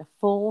conducted a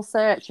full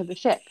search of the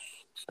ship,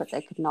 but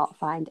they could not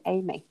find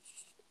Amy.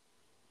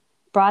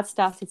 Brad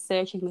started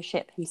searching the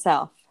ship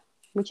himself,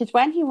 which is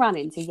when he ran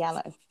into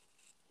Yellow.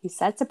 He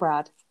said to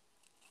Brad,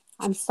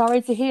 "I'm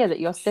sorry to hear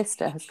that your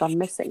sister has gone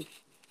missing,"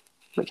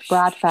 which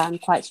Brad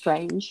found quite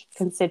strange,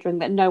 considering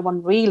that no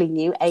one really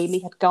knew Amy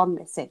had gone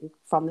missing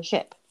from the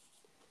ship.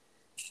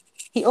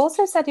 He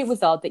also said it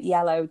was odd that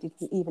Yellow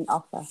didn't even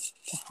offer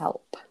to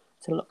help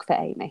to look for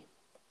Amy.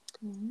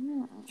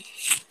 Ooh.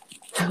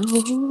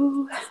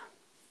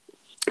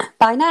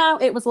 By now,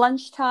 it was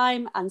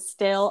lunchtime and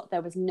still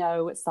there was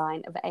no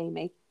sign of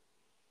Amy.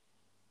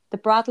 The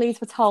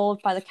Bradleys were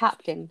told by the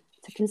captain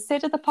to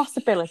consider the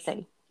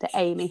possibility that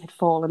Amy had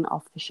fallen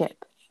off the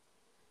ship.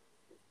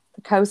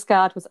 The Coast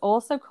Guard was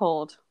also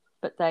called,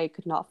 but they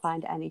could not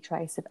find any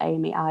trace of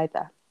Amy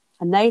either.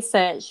 And they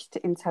searched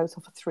in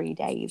total for 3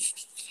 days.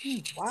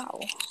 Wow.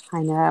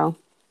 I know.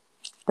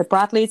 The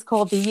Bradleys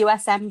called the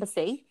US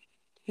Embassy,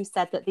 who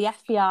said that the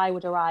FBI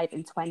would arrive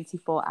in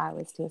 24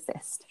 hours to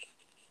assist.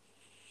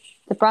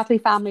 The Bradley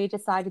family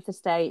decided to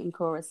stay in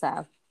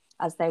Curacao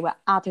as they were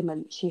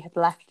adamant she had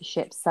left the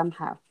ship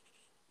somehow,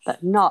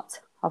 but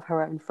not of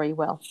her own free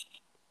will.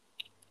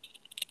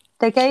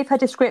 They gave her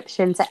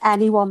description to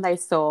anyone they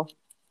saw,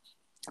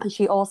 and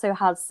she also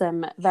had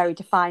some very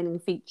defining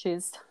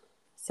features.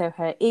 So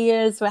her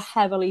ears were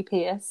heavily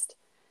pierced.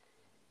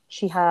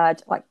 She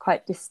had like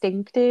quite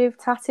distinctive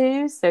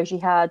tattoos. So she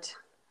had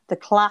the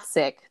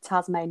classic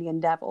Tasmanian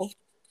devil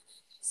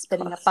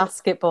spinning a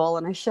basketball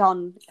on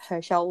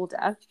her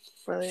shoulder.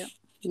 Brilliant.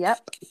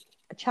 Yep.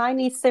 A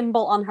Chinese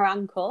symbol on her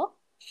ankle.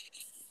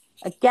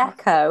 A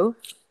gecko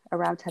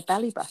around her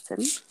belly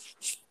button.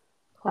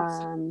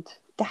 Classic. And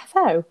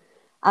defo.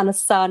 And a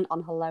sun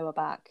on her lower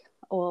back.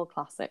 All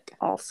classic.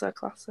 Also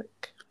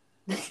classic.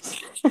 I'm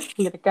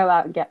going to go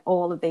out and get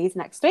all of these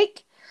next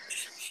week.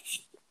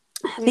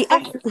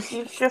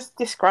 You've just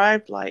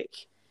described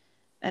like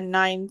a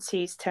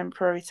 90s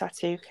temporary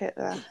tattoo kit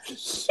there.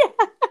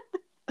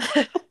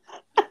 Yeah.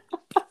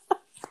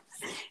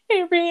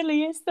 It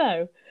really is,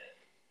 though.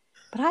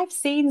 But I've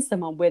seen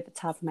someone with a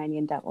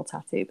Tasmanian devil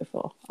tattoo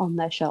before on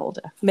their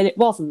shoulder. I mean, it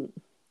wasn't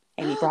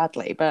Amy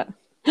Bradley, but...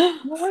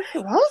 What if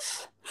it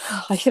was?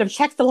 I should have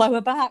checked the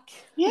lower back.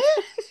 Yeah.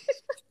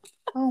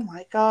 Oh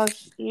my God,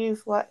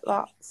 you've let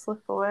that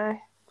slip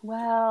away.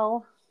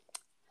 Well...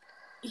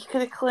 You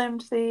could have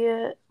claimed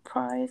the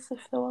prize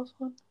if there was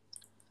one.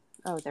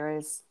 Oh, there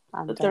is.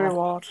 And, the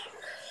reward.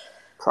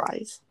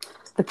 Prize.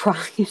 The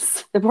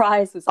prize. The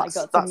prize was I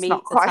got to meet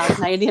the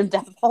Tasmanian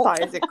devil.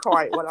 That isn't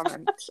quite what I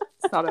meant.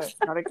 It's not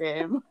a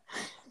game.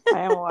 I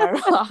am aware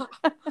of that.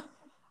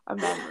 I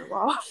meant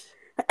reward.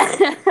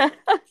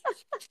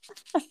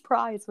 A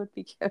prize would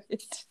be good.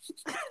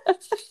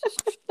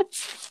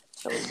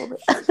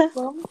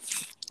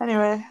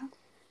 Anyway.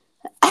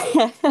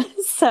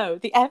 So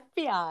the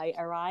FBI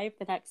arrived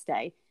the next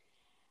day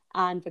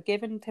and were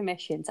given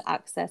permission to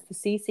access the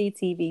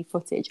CCTV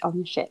footage on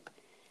the ship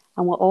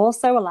and were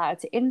also allowed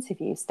to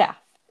interview staff.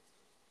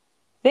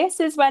 This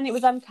is when it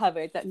was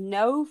uncovered that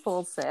no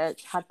full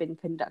search had been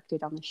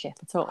conducted on the ship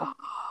at all.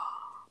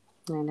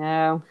 I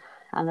know.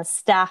 And the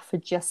staff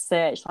had just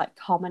searched like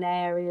common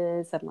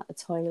areas and like the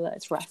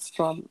toilets,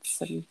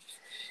 restaurants and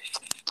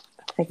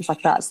things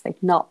like that. So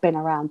they'd not been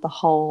around the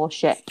whole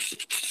ship.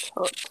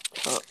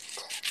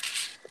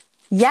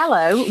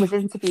 Yellow was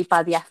interviewed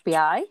by the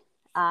FBI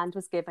and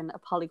was given a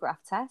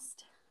polygraph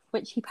test,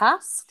 which he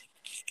passed.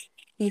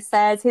 He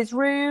says his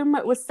room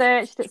was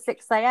searched at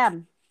 6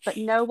 a.m, but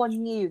no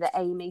one knew that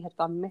Amy had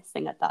gone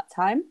missing at that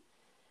time.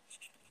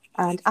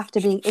 And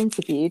after being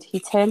interviewed, he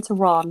turned to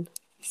Ron,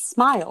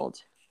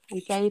 smiled,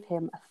 and gave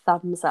him a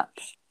thumbs up.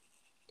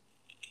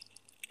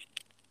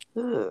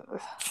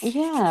 Ugh.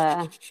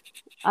 Yeah.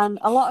 And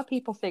a lot of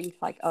people think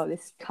like, oh,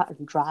 this is cut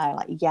and dry,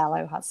 like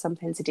Yellow has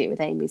something to do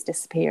with Amy's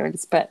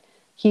disappearance, but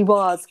he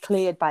was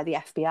cleared by the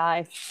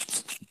FBI.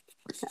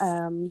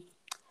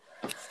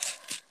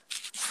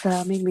 So,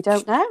 I mean, we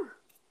don't know.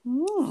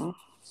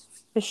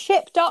 The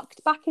ship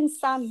docked back in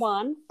San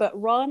Juan, but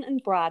Ron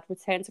and Brad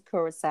returned to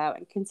Curacao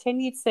and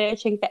continued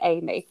searching for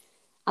Amy.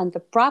 And the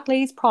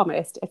Bradleys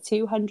promised a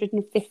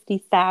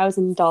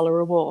 $250,000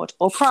 reward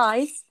or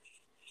prize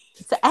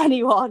to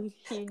anyone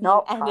who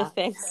knew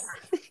anything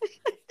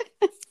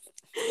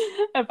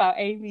about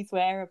Amy's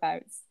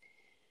whereabouts.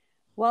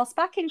 Whilst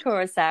back in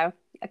Curacao,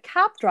 a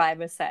cab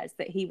driver says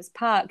that he was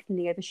parked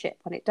near the ship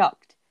when it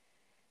docked.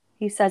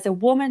 He says a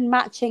woman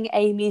matching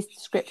Amy's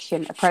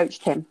description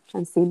approached him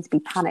and seemed to be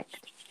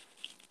panicked.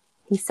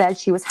 He said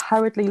she was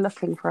hurriedly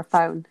looking for a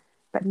phone,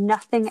 but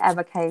nothing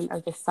ever came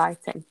of this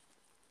sighting.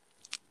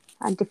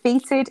 And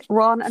defeated,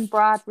 Ron and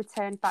Brad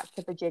returned back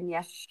to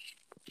Virginia.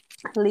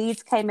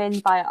 Leads came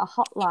in via a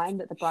hotline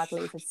that the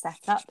Bradleys had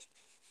set up,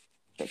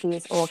 but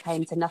these all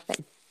came to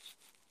nothing.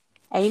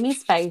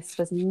 Amy's face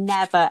was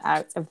never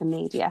out of the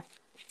media.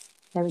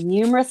 There were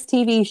numerous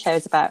TV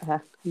shows about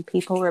her, and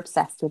people were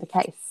obsessed with the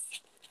case.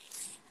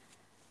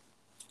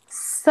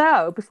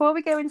 So, before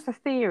we go into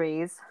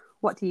theories,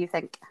 what do you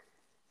think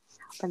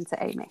happened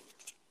to Amy?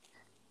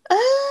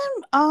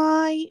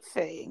 I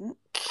think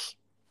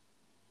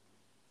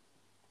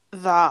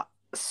that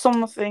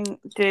something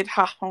did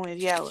happen with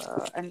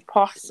Yellow, and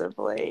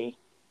possibly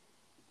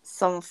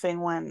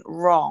something went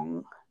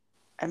wrong,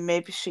 and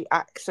maybe she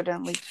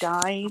accidentally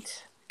died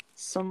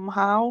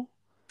somehow.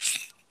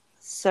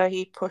 So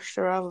he pushed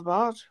her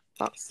overboard.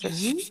 That's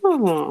just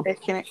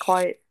taking it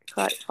quite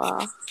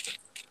far.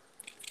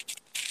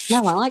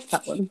 No, I like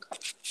that one.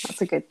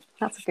 That's a good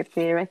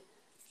theory.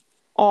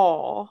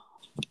 Or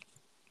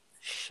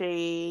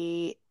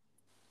she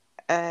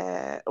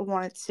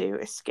wanted to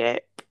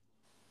escape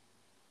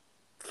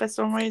for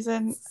some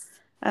reason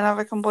and have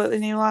a completely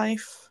new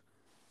life.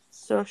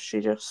 So she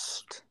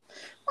just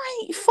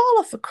might fall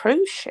off a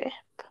cruise ship.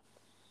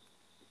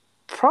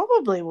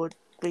 Probably would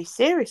be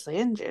seriously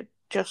injured.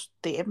 Just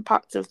the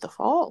impact of the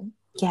fall.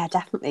 Yeah,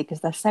 definitely, because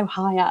they're so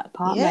high up,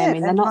 aren't they? Yeah, I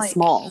mean, they're not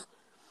small.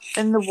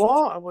 And the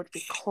water would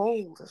be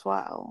cold as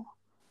well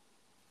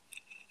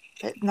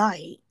at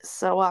night.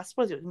 So I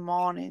suppose it was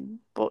morning,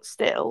 but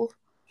still,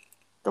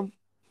 the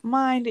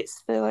mind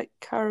it's the like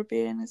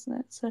Caribbean, isn't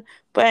it? So,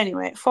 but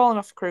anyway, falling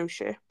off a cruise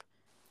ship,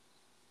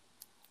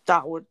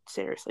 that would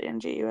seriously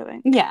injure you, I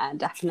think. Yeah,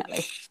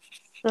 definitely.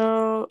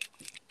 So,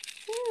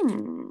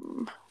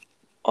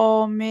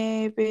 or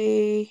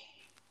maybe,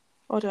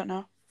 I don't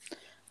know.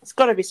 It's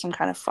got to be some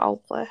kind of foul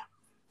play.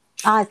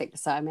 I think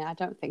so. I mean, I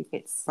don't think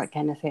it's like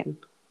anything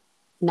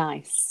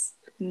nice.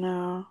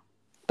 No.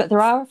 But there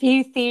are a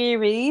few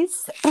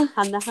theories,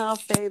 and there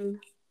have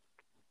been.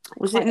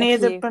 Was it near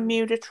the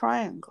Bermuda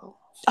Triangle?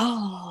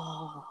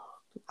 Oh,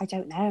 I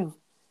don't know.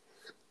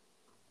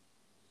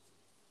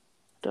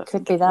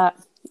 Could be that.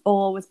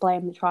 Always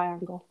blame the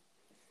triangle.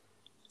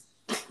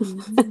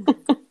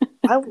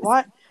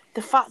 Why?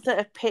 The fact that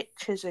her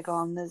pictures are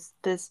gone.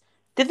 There's.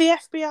 Did the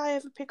FBI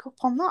ever pick up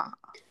on that?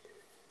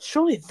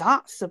 Surely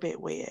that's a bit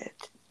weird.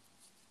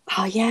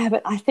 Oh yeah,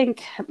 but I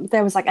think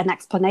there was like an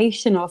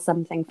explanation or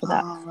something for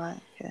that. Oh right.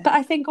 Okay. But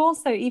I think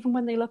also even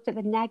when they looked at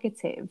the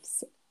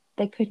negatives,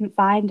 they couldn't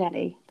find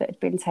any that had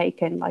been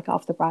taken like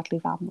off the Bradley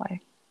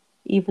family,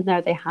 even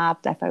though they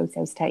had their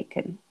photos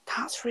taken.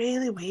 That's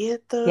really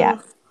weird, though. Yeah,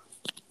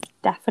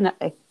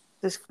 definitely.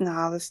 There's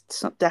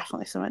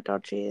definitely something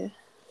dodgy here.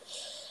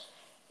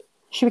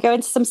 Should we go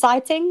into some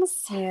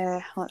sightings?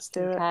 Yeah, let's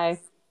do it. Okay.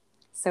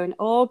 So in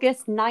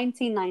August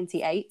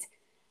 1998,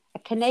 a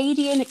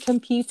Canadian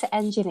computer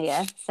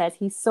engineer said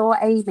he saw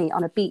Amy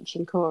on a beach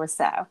in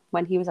Curaçao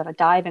when he was on a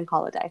diving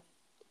holiday.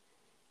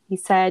 He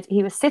said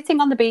he was sitting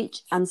on the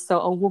beach and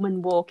saw a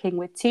woman walking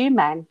with two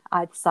men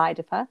either side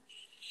of her.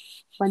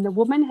 When the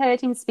woman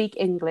heard him speak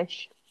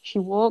English, she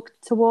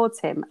walked towards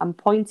him and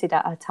pointed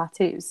at her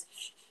tattoos,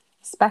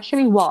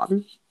 especially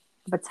one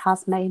of a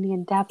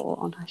Tasmanian devil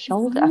on her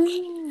shoulder.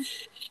 And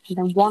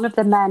then one of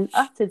the men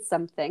uttered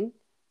something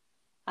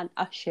and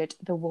ushered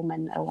the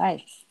woman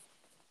away.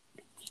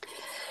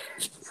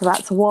 So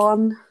that's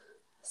one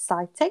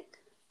sighting.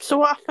 So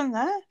what happened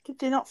there? Did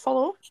they not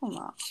follow up on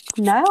that?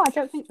 No, I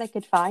don't think they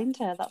could find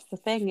her. That's the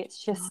thing.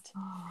 It's just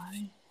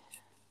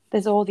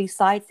there's all these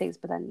sightings,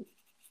 but then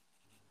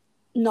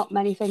not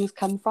many things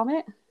come from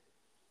it.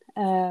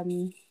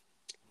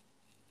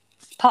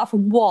 Apart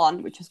from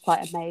one, which was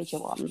quite a major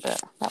one,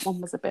 but that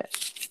one was a bit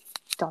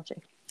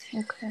dodgy.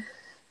 Okay.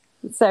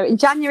 So in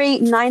January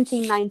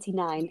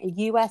 1999, a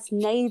US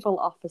naval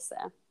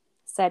officer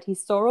said he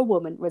saw a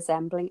woman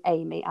resembling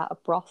Amy at a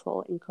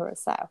brothel in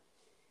Curaçao.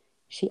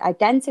 She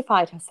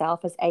identified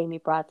herself as Amy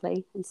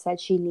Bradley and said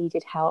she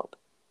needed help.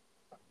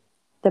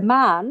 The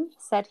man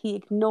said he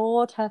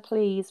ignored her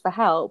pleas for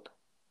help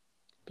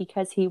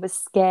because he was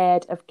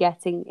scared of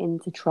getting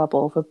into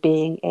trouble for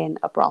being in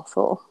a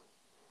brothel.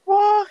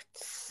 What?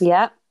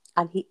 Yeah.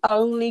 And he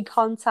only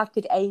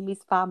contacted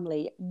Amy's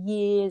family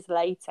years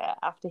later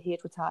after he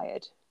had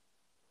retired.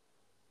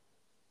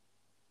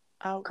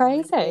 Oh,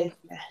 crazy.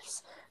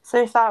 Yes.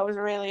 So if that was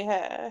really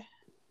her,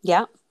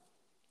 yeah,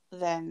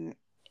 then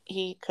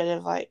he could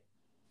have like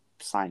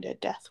signed a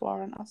death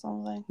warrant or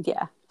something.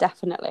 Yeah,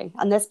 definitely.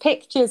 And there's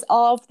pictures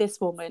of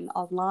this woman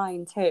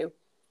online too.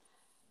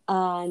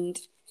 And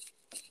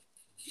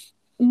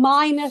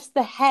minus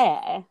the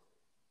hair,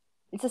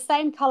 it's the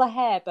same colour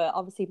hair, but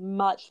obviously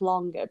much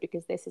longer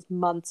because this is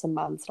months and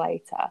months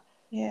later.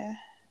 Yeah.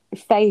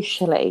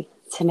 Facially,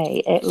 to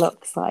me, it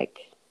looks like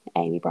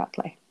Amy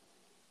Bradley.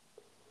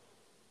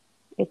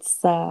 It's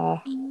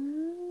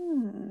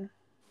one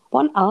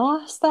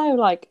arse though,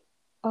 like,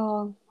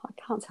 oh, I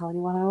can't tell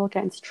anyone, I will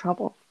get into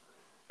trouble.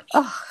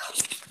 Oh,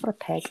 what a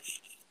pig.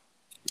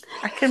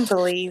 I can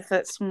believe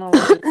that someone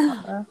would do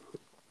that though.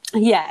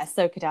 Yeah,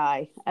 so could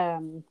I.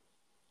 And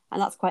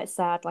that's quite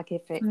sad. Like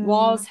if it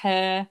was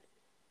her,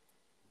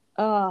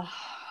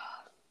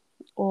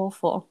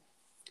 awful.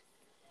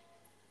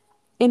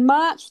 In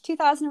March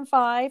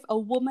 2005, a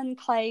woman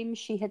claimed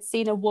she had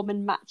seen a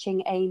woman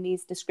matching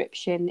Amy's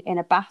description in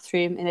a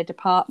bathroom in a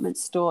department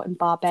store in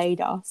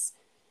Barbados.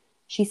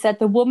 She said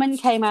the woman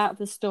came out of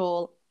the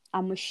stall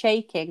and was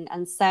shaking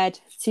and said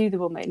to the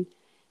woman,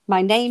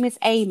 "My name is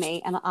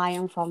Amy and I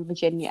am from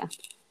Virginia."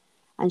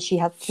 And she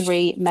had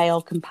 3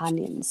 male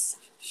companions.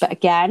 But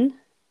again,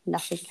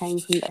 nothing came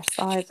from this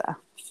either,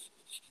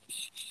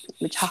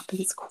 which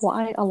happens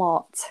quite a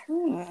lot.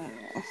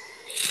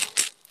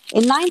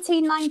 In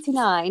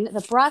 1999,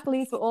 the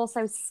Bradleys were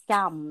also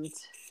scammed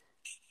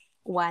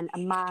when a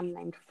man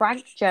named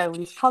Frank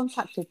Jones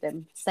contacted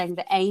them saying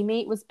that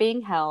Amy was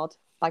being held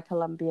by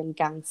Colombian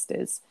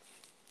gangsters.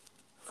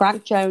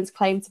 Frank Jones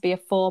claimed to be a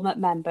former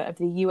member of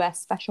the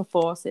US Special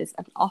Forces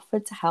and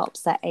offered to help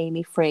set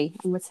Amy free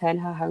and return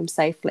her home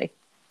safely.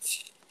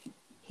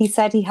 He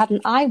said he had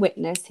an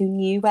eyewitness who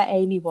knew where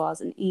Amy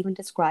was and even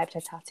described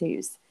her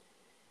tattoos.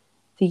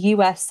 The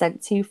US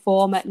sent 2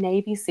 former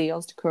Navy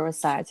SEALs to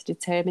Curaçao to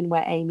determine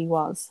where Amy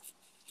was,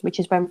 which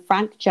is when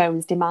Frank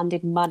Jones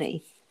demanded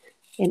money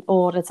in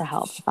order to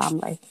help the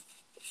family.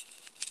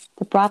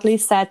 The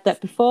Bradleys said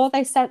that before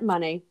they sent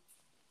money,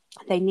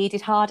 they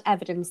needed hard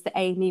evidence that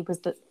Amy was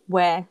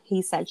where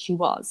he said she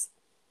was.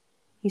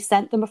 He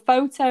sent them a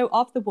photo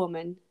of the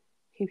woman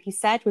who he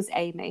said was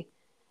Amy,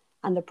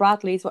 and the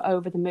Bradleys were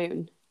over the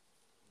moon.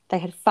 They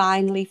had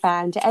finally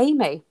found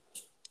Amy.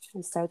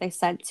 And so they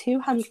sent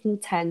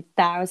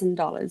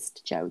 $210,000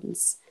 to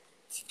Jones.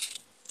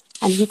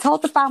 And he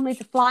told the family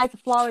to fly to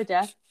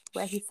Florida,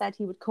 where he said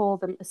he would call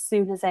them as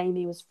soon as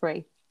Amy was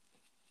free.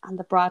 And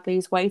the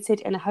Bradleys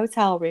waited in a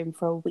hotel room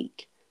for a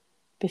week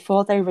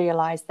before they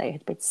realised they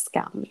had been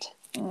scammed.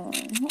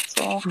 That's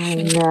awful. I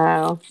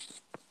know.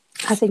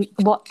 I think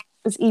what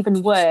was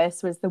even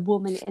worse was the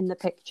woman in the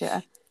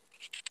picture.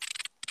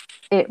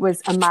 It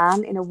was a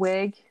man in a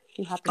wig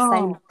who had the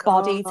same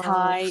body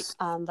type,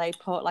 and they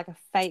put like a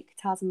fake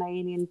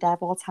Tasmanian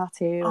devil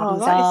tattoo on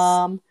his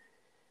arm.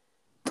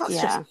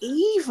 That's just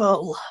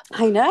evil.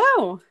 I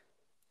know.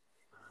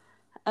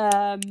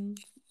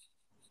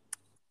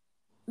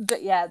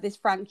 But yeah, this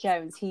Frank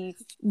Jones, he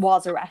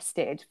was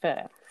arrested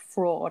for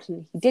fraud,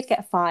 and he did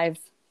get 5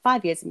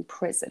 years in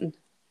prison,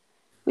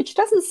 which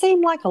doesn't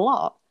seem like a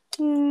lot.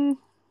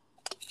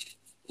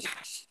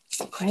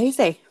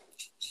 Crazy.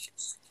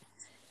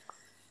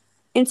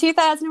 In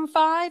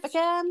 2005,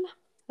 again,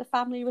 the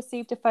family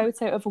received a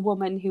photo of a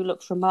woman who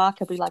looks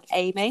remarkably like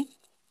Amy.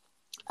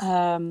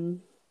 So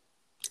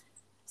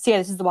yeah,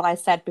 this is the one I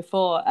said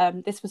before.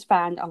 This was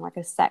found on like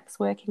a sex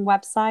working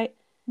website.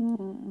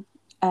 And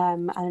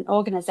an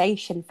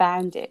organisation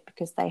found it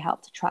because they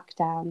helped to track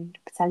down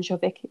potential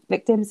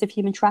victims of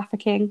human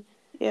trafficking.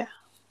 Yeah.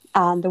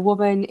 And the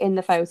woman in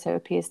the photo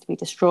appears to be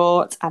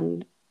distraught,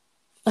 and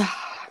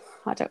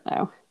I don't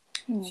know.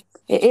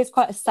 It is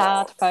quite a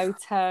sad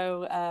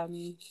photo.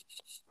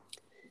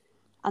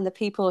 And the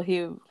people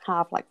who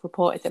have like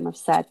reported them have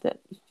said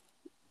that,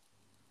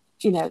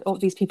 you know, all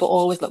these people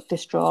always look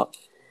distraught.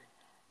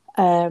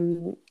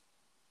 And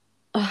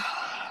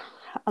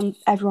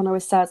everyone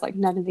always says like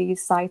none of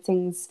these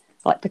sightings,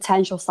 like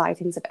potential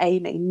sightings of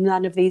Amy,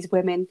 none of these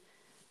women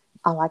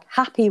are like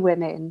happy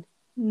women.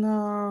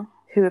 No.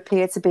 Who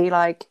appear to be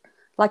like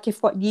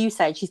if what you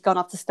said, she's gone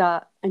off to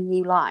start a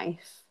new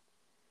life.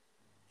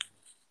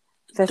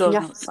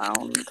 Doesn't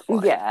sound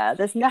like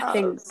there's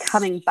nothing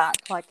coming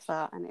back like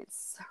that, and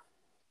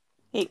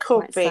it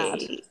could be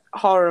sad.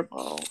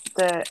 Horrible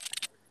that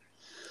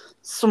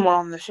someone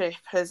on the ship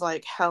has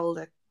like held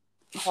a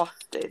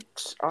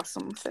hostage or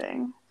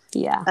something.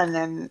 Yeah. And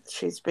then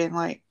she's been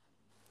like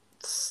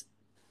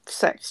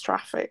sex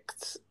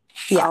trafficked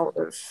out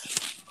of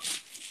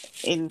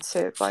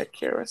into like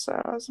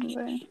Curacao or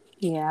something.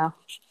 Yeah.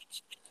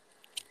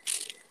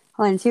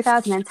 Well, in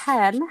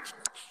 2010,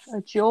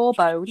 a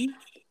jawbone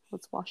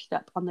was washed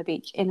up on the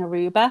beach in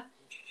Aruba,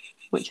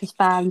 which was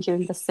found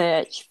during the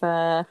search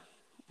for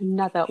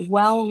another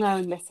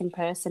well-known missing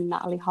person,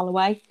 Natalie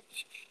Holloway.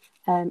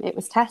 It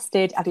was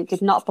tested and it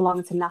did not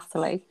belong to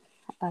Natalie.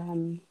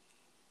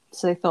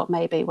 So they thought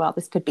maybe, well,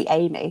 this could be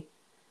Amy.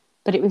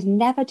 But it was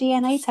never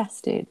DNA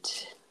tested.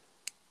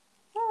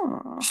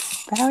 Oh.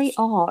 Very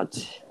odd.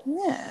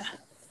 Yeah.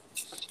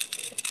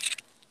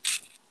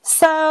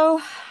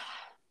 So,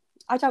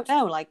 I don't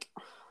know, like,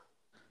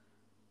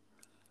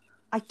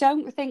 I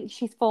don't think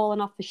she's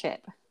fallen off the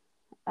ship.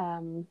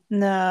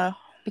 No.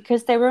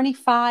 Because they were only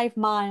 5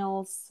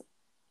 miles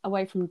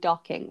away from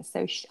docking.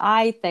 So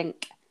I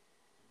think,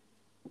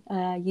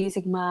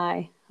 using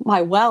my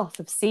wealth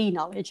of sea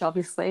knowledge,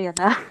 obviously, and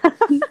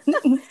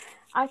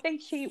I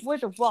think she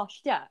would have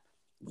washed up.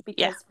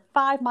 Because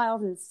 5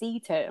 miles in sea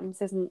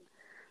terms isn't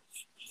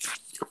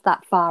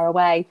that far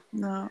away.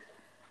 No.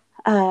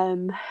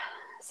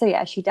 So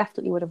yeah, she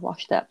definitely would have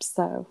washed up.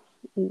 So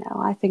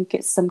no, I think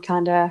it's some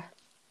kind of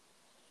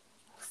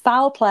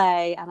foul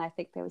play, and I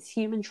think there was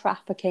human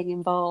trafficking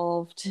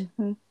involved.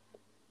 Mm-hmm.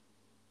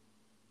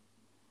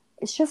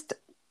 It's just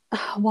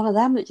one of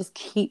them that just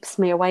keeps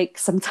me awake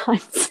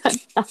sometimes at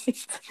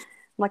night.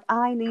 Like,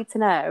 I need to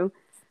know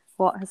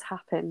what has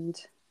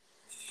happened.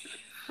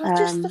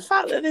 Just the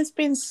fact that there's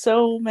been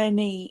so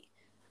many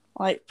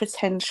like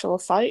potential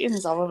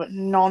sightings of her, but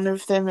none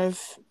of them have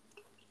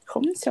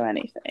come to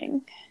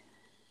anything.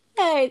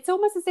 Yeah, it's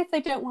almost as if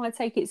they don't want to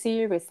take it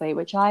seriously,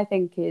 which I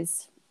think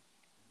is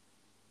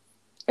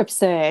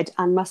absurd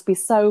and must be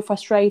so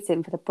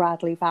frustrating for the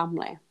Bradley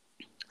family.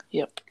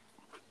 Yep.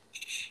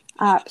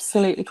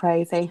 Absolutely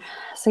crazy.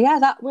 So yeah,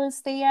 that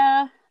was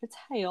the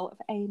tale of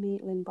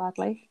Amy Lynn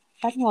Bradley.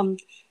 If anyone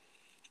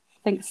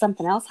thinks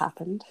something else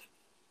happened,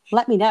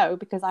 let me know,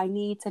 because I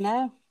need to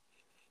know.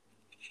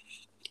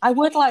 I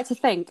would like to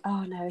think,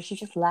 oh no, she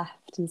just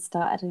left and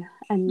started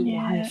a new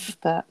life,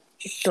 but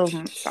it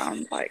doesn't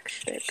sound like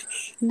shit.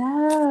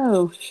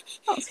 No.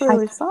 That's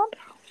really sad.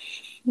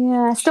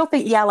 Yeah, I still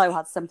think Yellow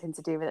had something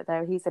to do with it,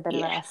 though. He's a bit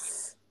of a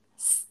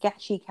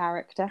sketchy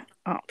character.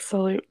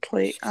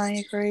 Absolutely,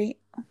 I agree.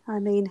 I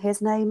mean,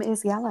 his name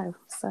is Yellow,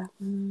 so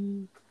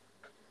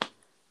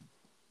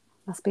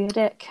must be a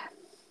dick.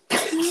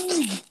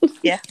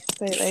 Yeah,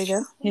 there you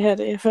go. You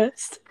heard it here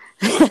first.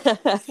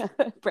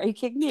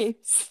 Breaking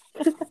news.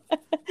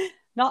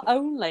 Not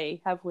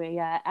only have we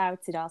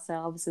outed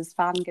ourselves as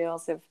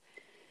fangirls of,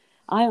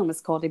 I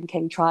almost called him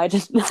King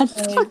Trident.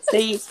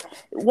 See,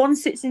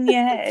 once it's in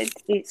your head,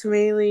 it's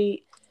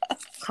really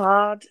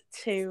hard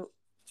to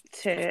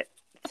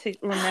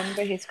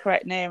remember his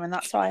correct name, and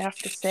that's why I have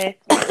to say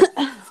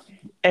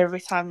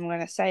every time I'm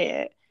going to say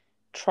it,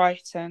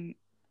 Triton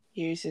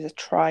uses a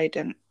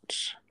trident,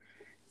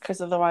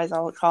 because otherwise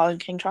I'll call him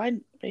King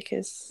Trident,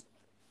 because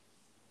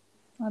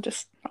I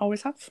just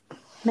always have.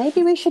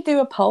 Maybe we should do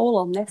a poll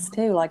on this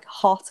too, like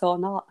hot or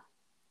not.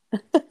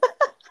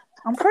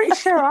 I'm pretty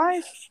sure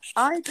I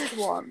did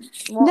one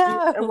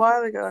No. a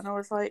while ago, and I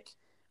was like,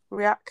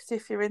 react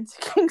if you're into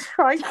King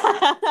Trident.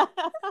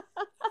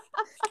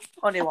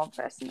 Only one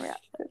person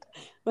reacted.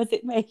 Was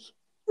it me?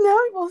 No,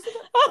 it wasn't.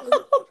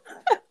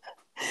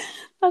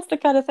 That's the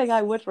kind of thing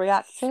I would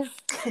react to.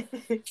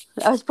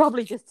 I was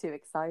probably just too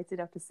excited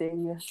after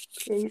seeing you.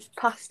 He's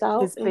passed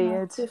out. His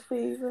beard.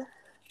 Fever.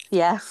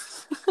 Yeah.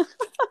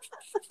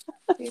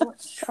 Too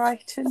much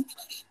Triton.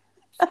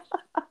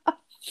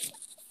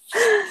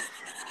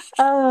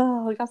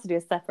 Oh, we have to do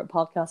a separate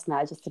podcast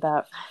now just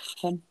about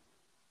him.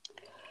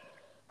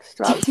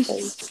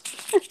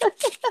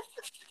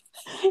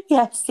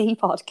 Yeah, C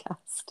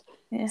podcast.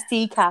 Yeah.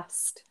 C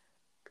cast.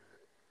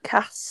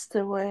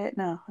 Castaway.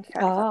 No, I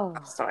can't. Oh.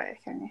 Castaway,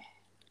 can you?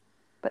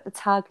 But the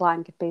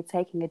tagline could be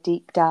taking a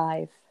deep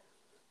dive.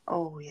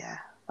 Oh, yeah.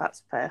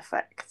 That's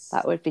perfect.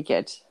 That would be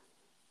good.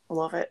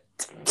 Love it.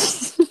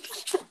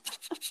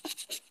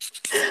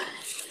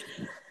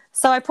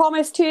 So I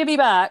promise to be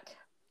back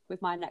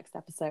with my next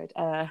episode,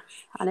 and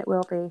it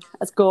will be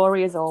as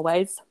gory as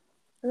always.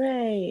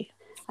 Hooray.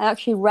 I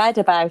actually read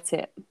about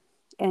it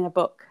in a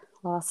book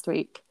last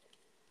week,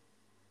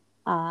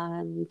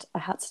 and I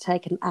had to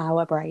take an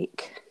hour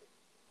break.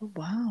 Oh,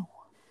 wow.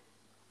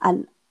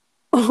 And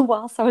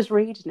whilst I was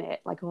reading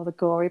it, like all the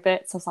gory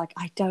bits, I was like,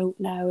 I don't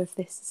know if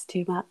this is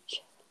too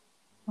much.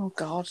 Oh,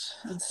 God.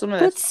 And some of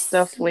the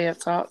stuff we have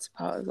talked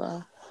about as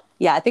well.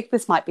 Yeah, I think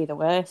this might be the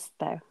worst,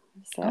 though.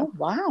 So, oh,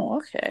 wow.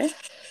 Okay.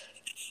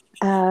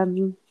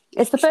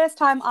 it's the first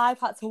time I've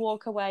had to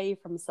walk away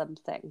from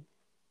something.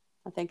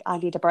 I think I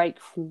need a break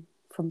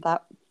from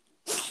that.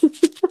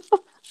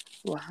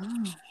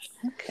 Wow.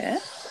 Okay.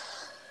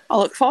 I'll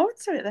look forward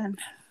to it then.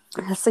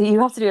 So you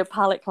have to do a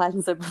palate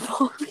cleanser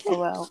before. Oh,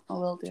 well, I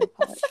will do a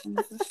palate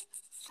cleanser.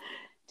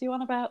 Do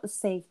one about the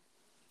sea.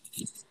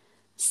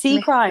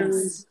 Sea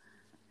crimes.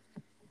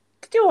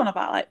 Could do one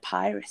about, like,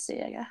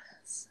 piracy, I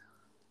guess.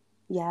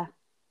 Yeah.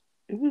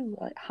 Ooh,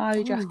 like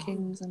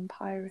hijackings and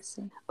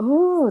piracy.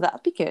 Oh,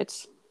 that'd be good.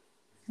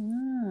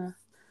 Ah.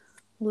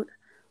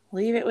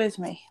 Leave it with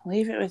me.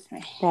 Leave it with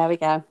me. There we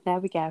go. There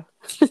we go.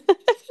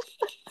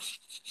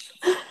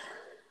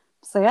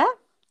 So, yeah,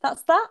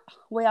 that's that.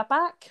 We are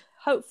back.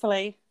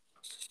 Hopefully,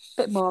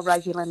 a bit more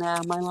regular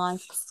now. My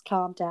life's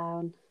calmed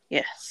down.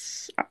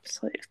 Yes,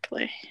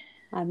 absolutely.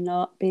 I'm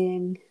not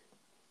being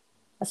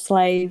a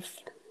slave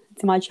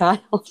to my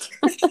child.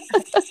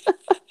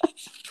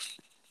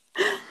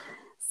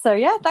 So,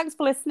 yeah, thanks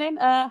for listening.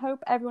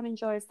 Hope everyone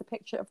enjoys the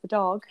picture of the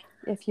dog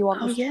if you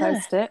want us to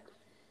post it.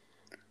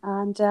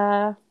 And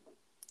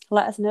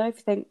let us know if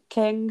you think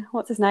King,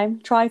 what's his name?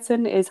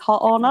 Triton is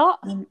hot or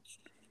not.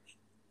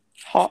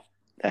 Hot,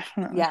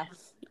 definitely. Yeah.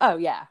 Oh,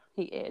 yeah,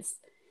 he is.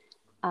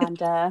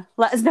 And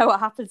let us know what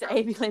happens to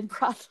Amy Lynn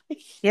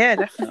Bradley. Yeah,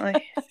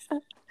 definitely.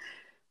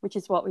 Which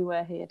is what we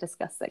were here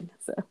discussing.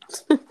 So.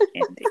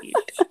 Indeed.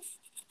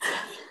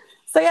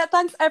 So, yeah,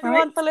 thanks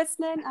everyone for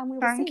listening, and we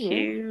will Thank see you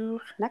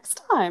you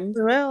next time.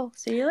 We will.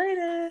 See you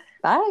later.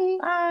 Bye.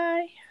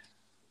 Bye.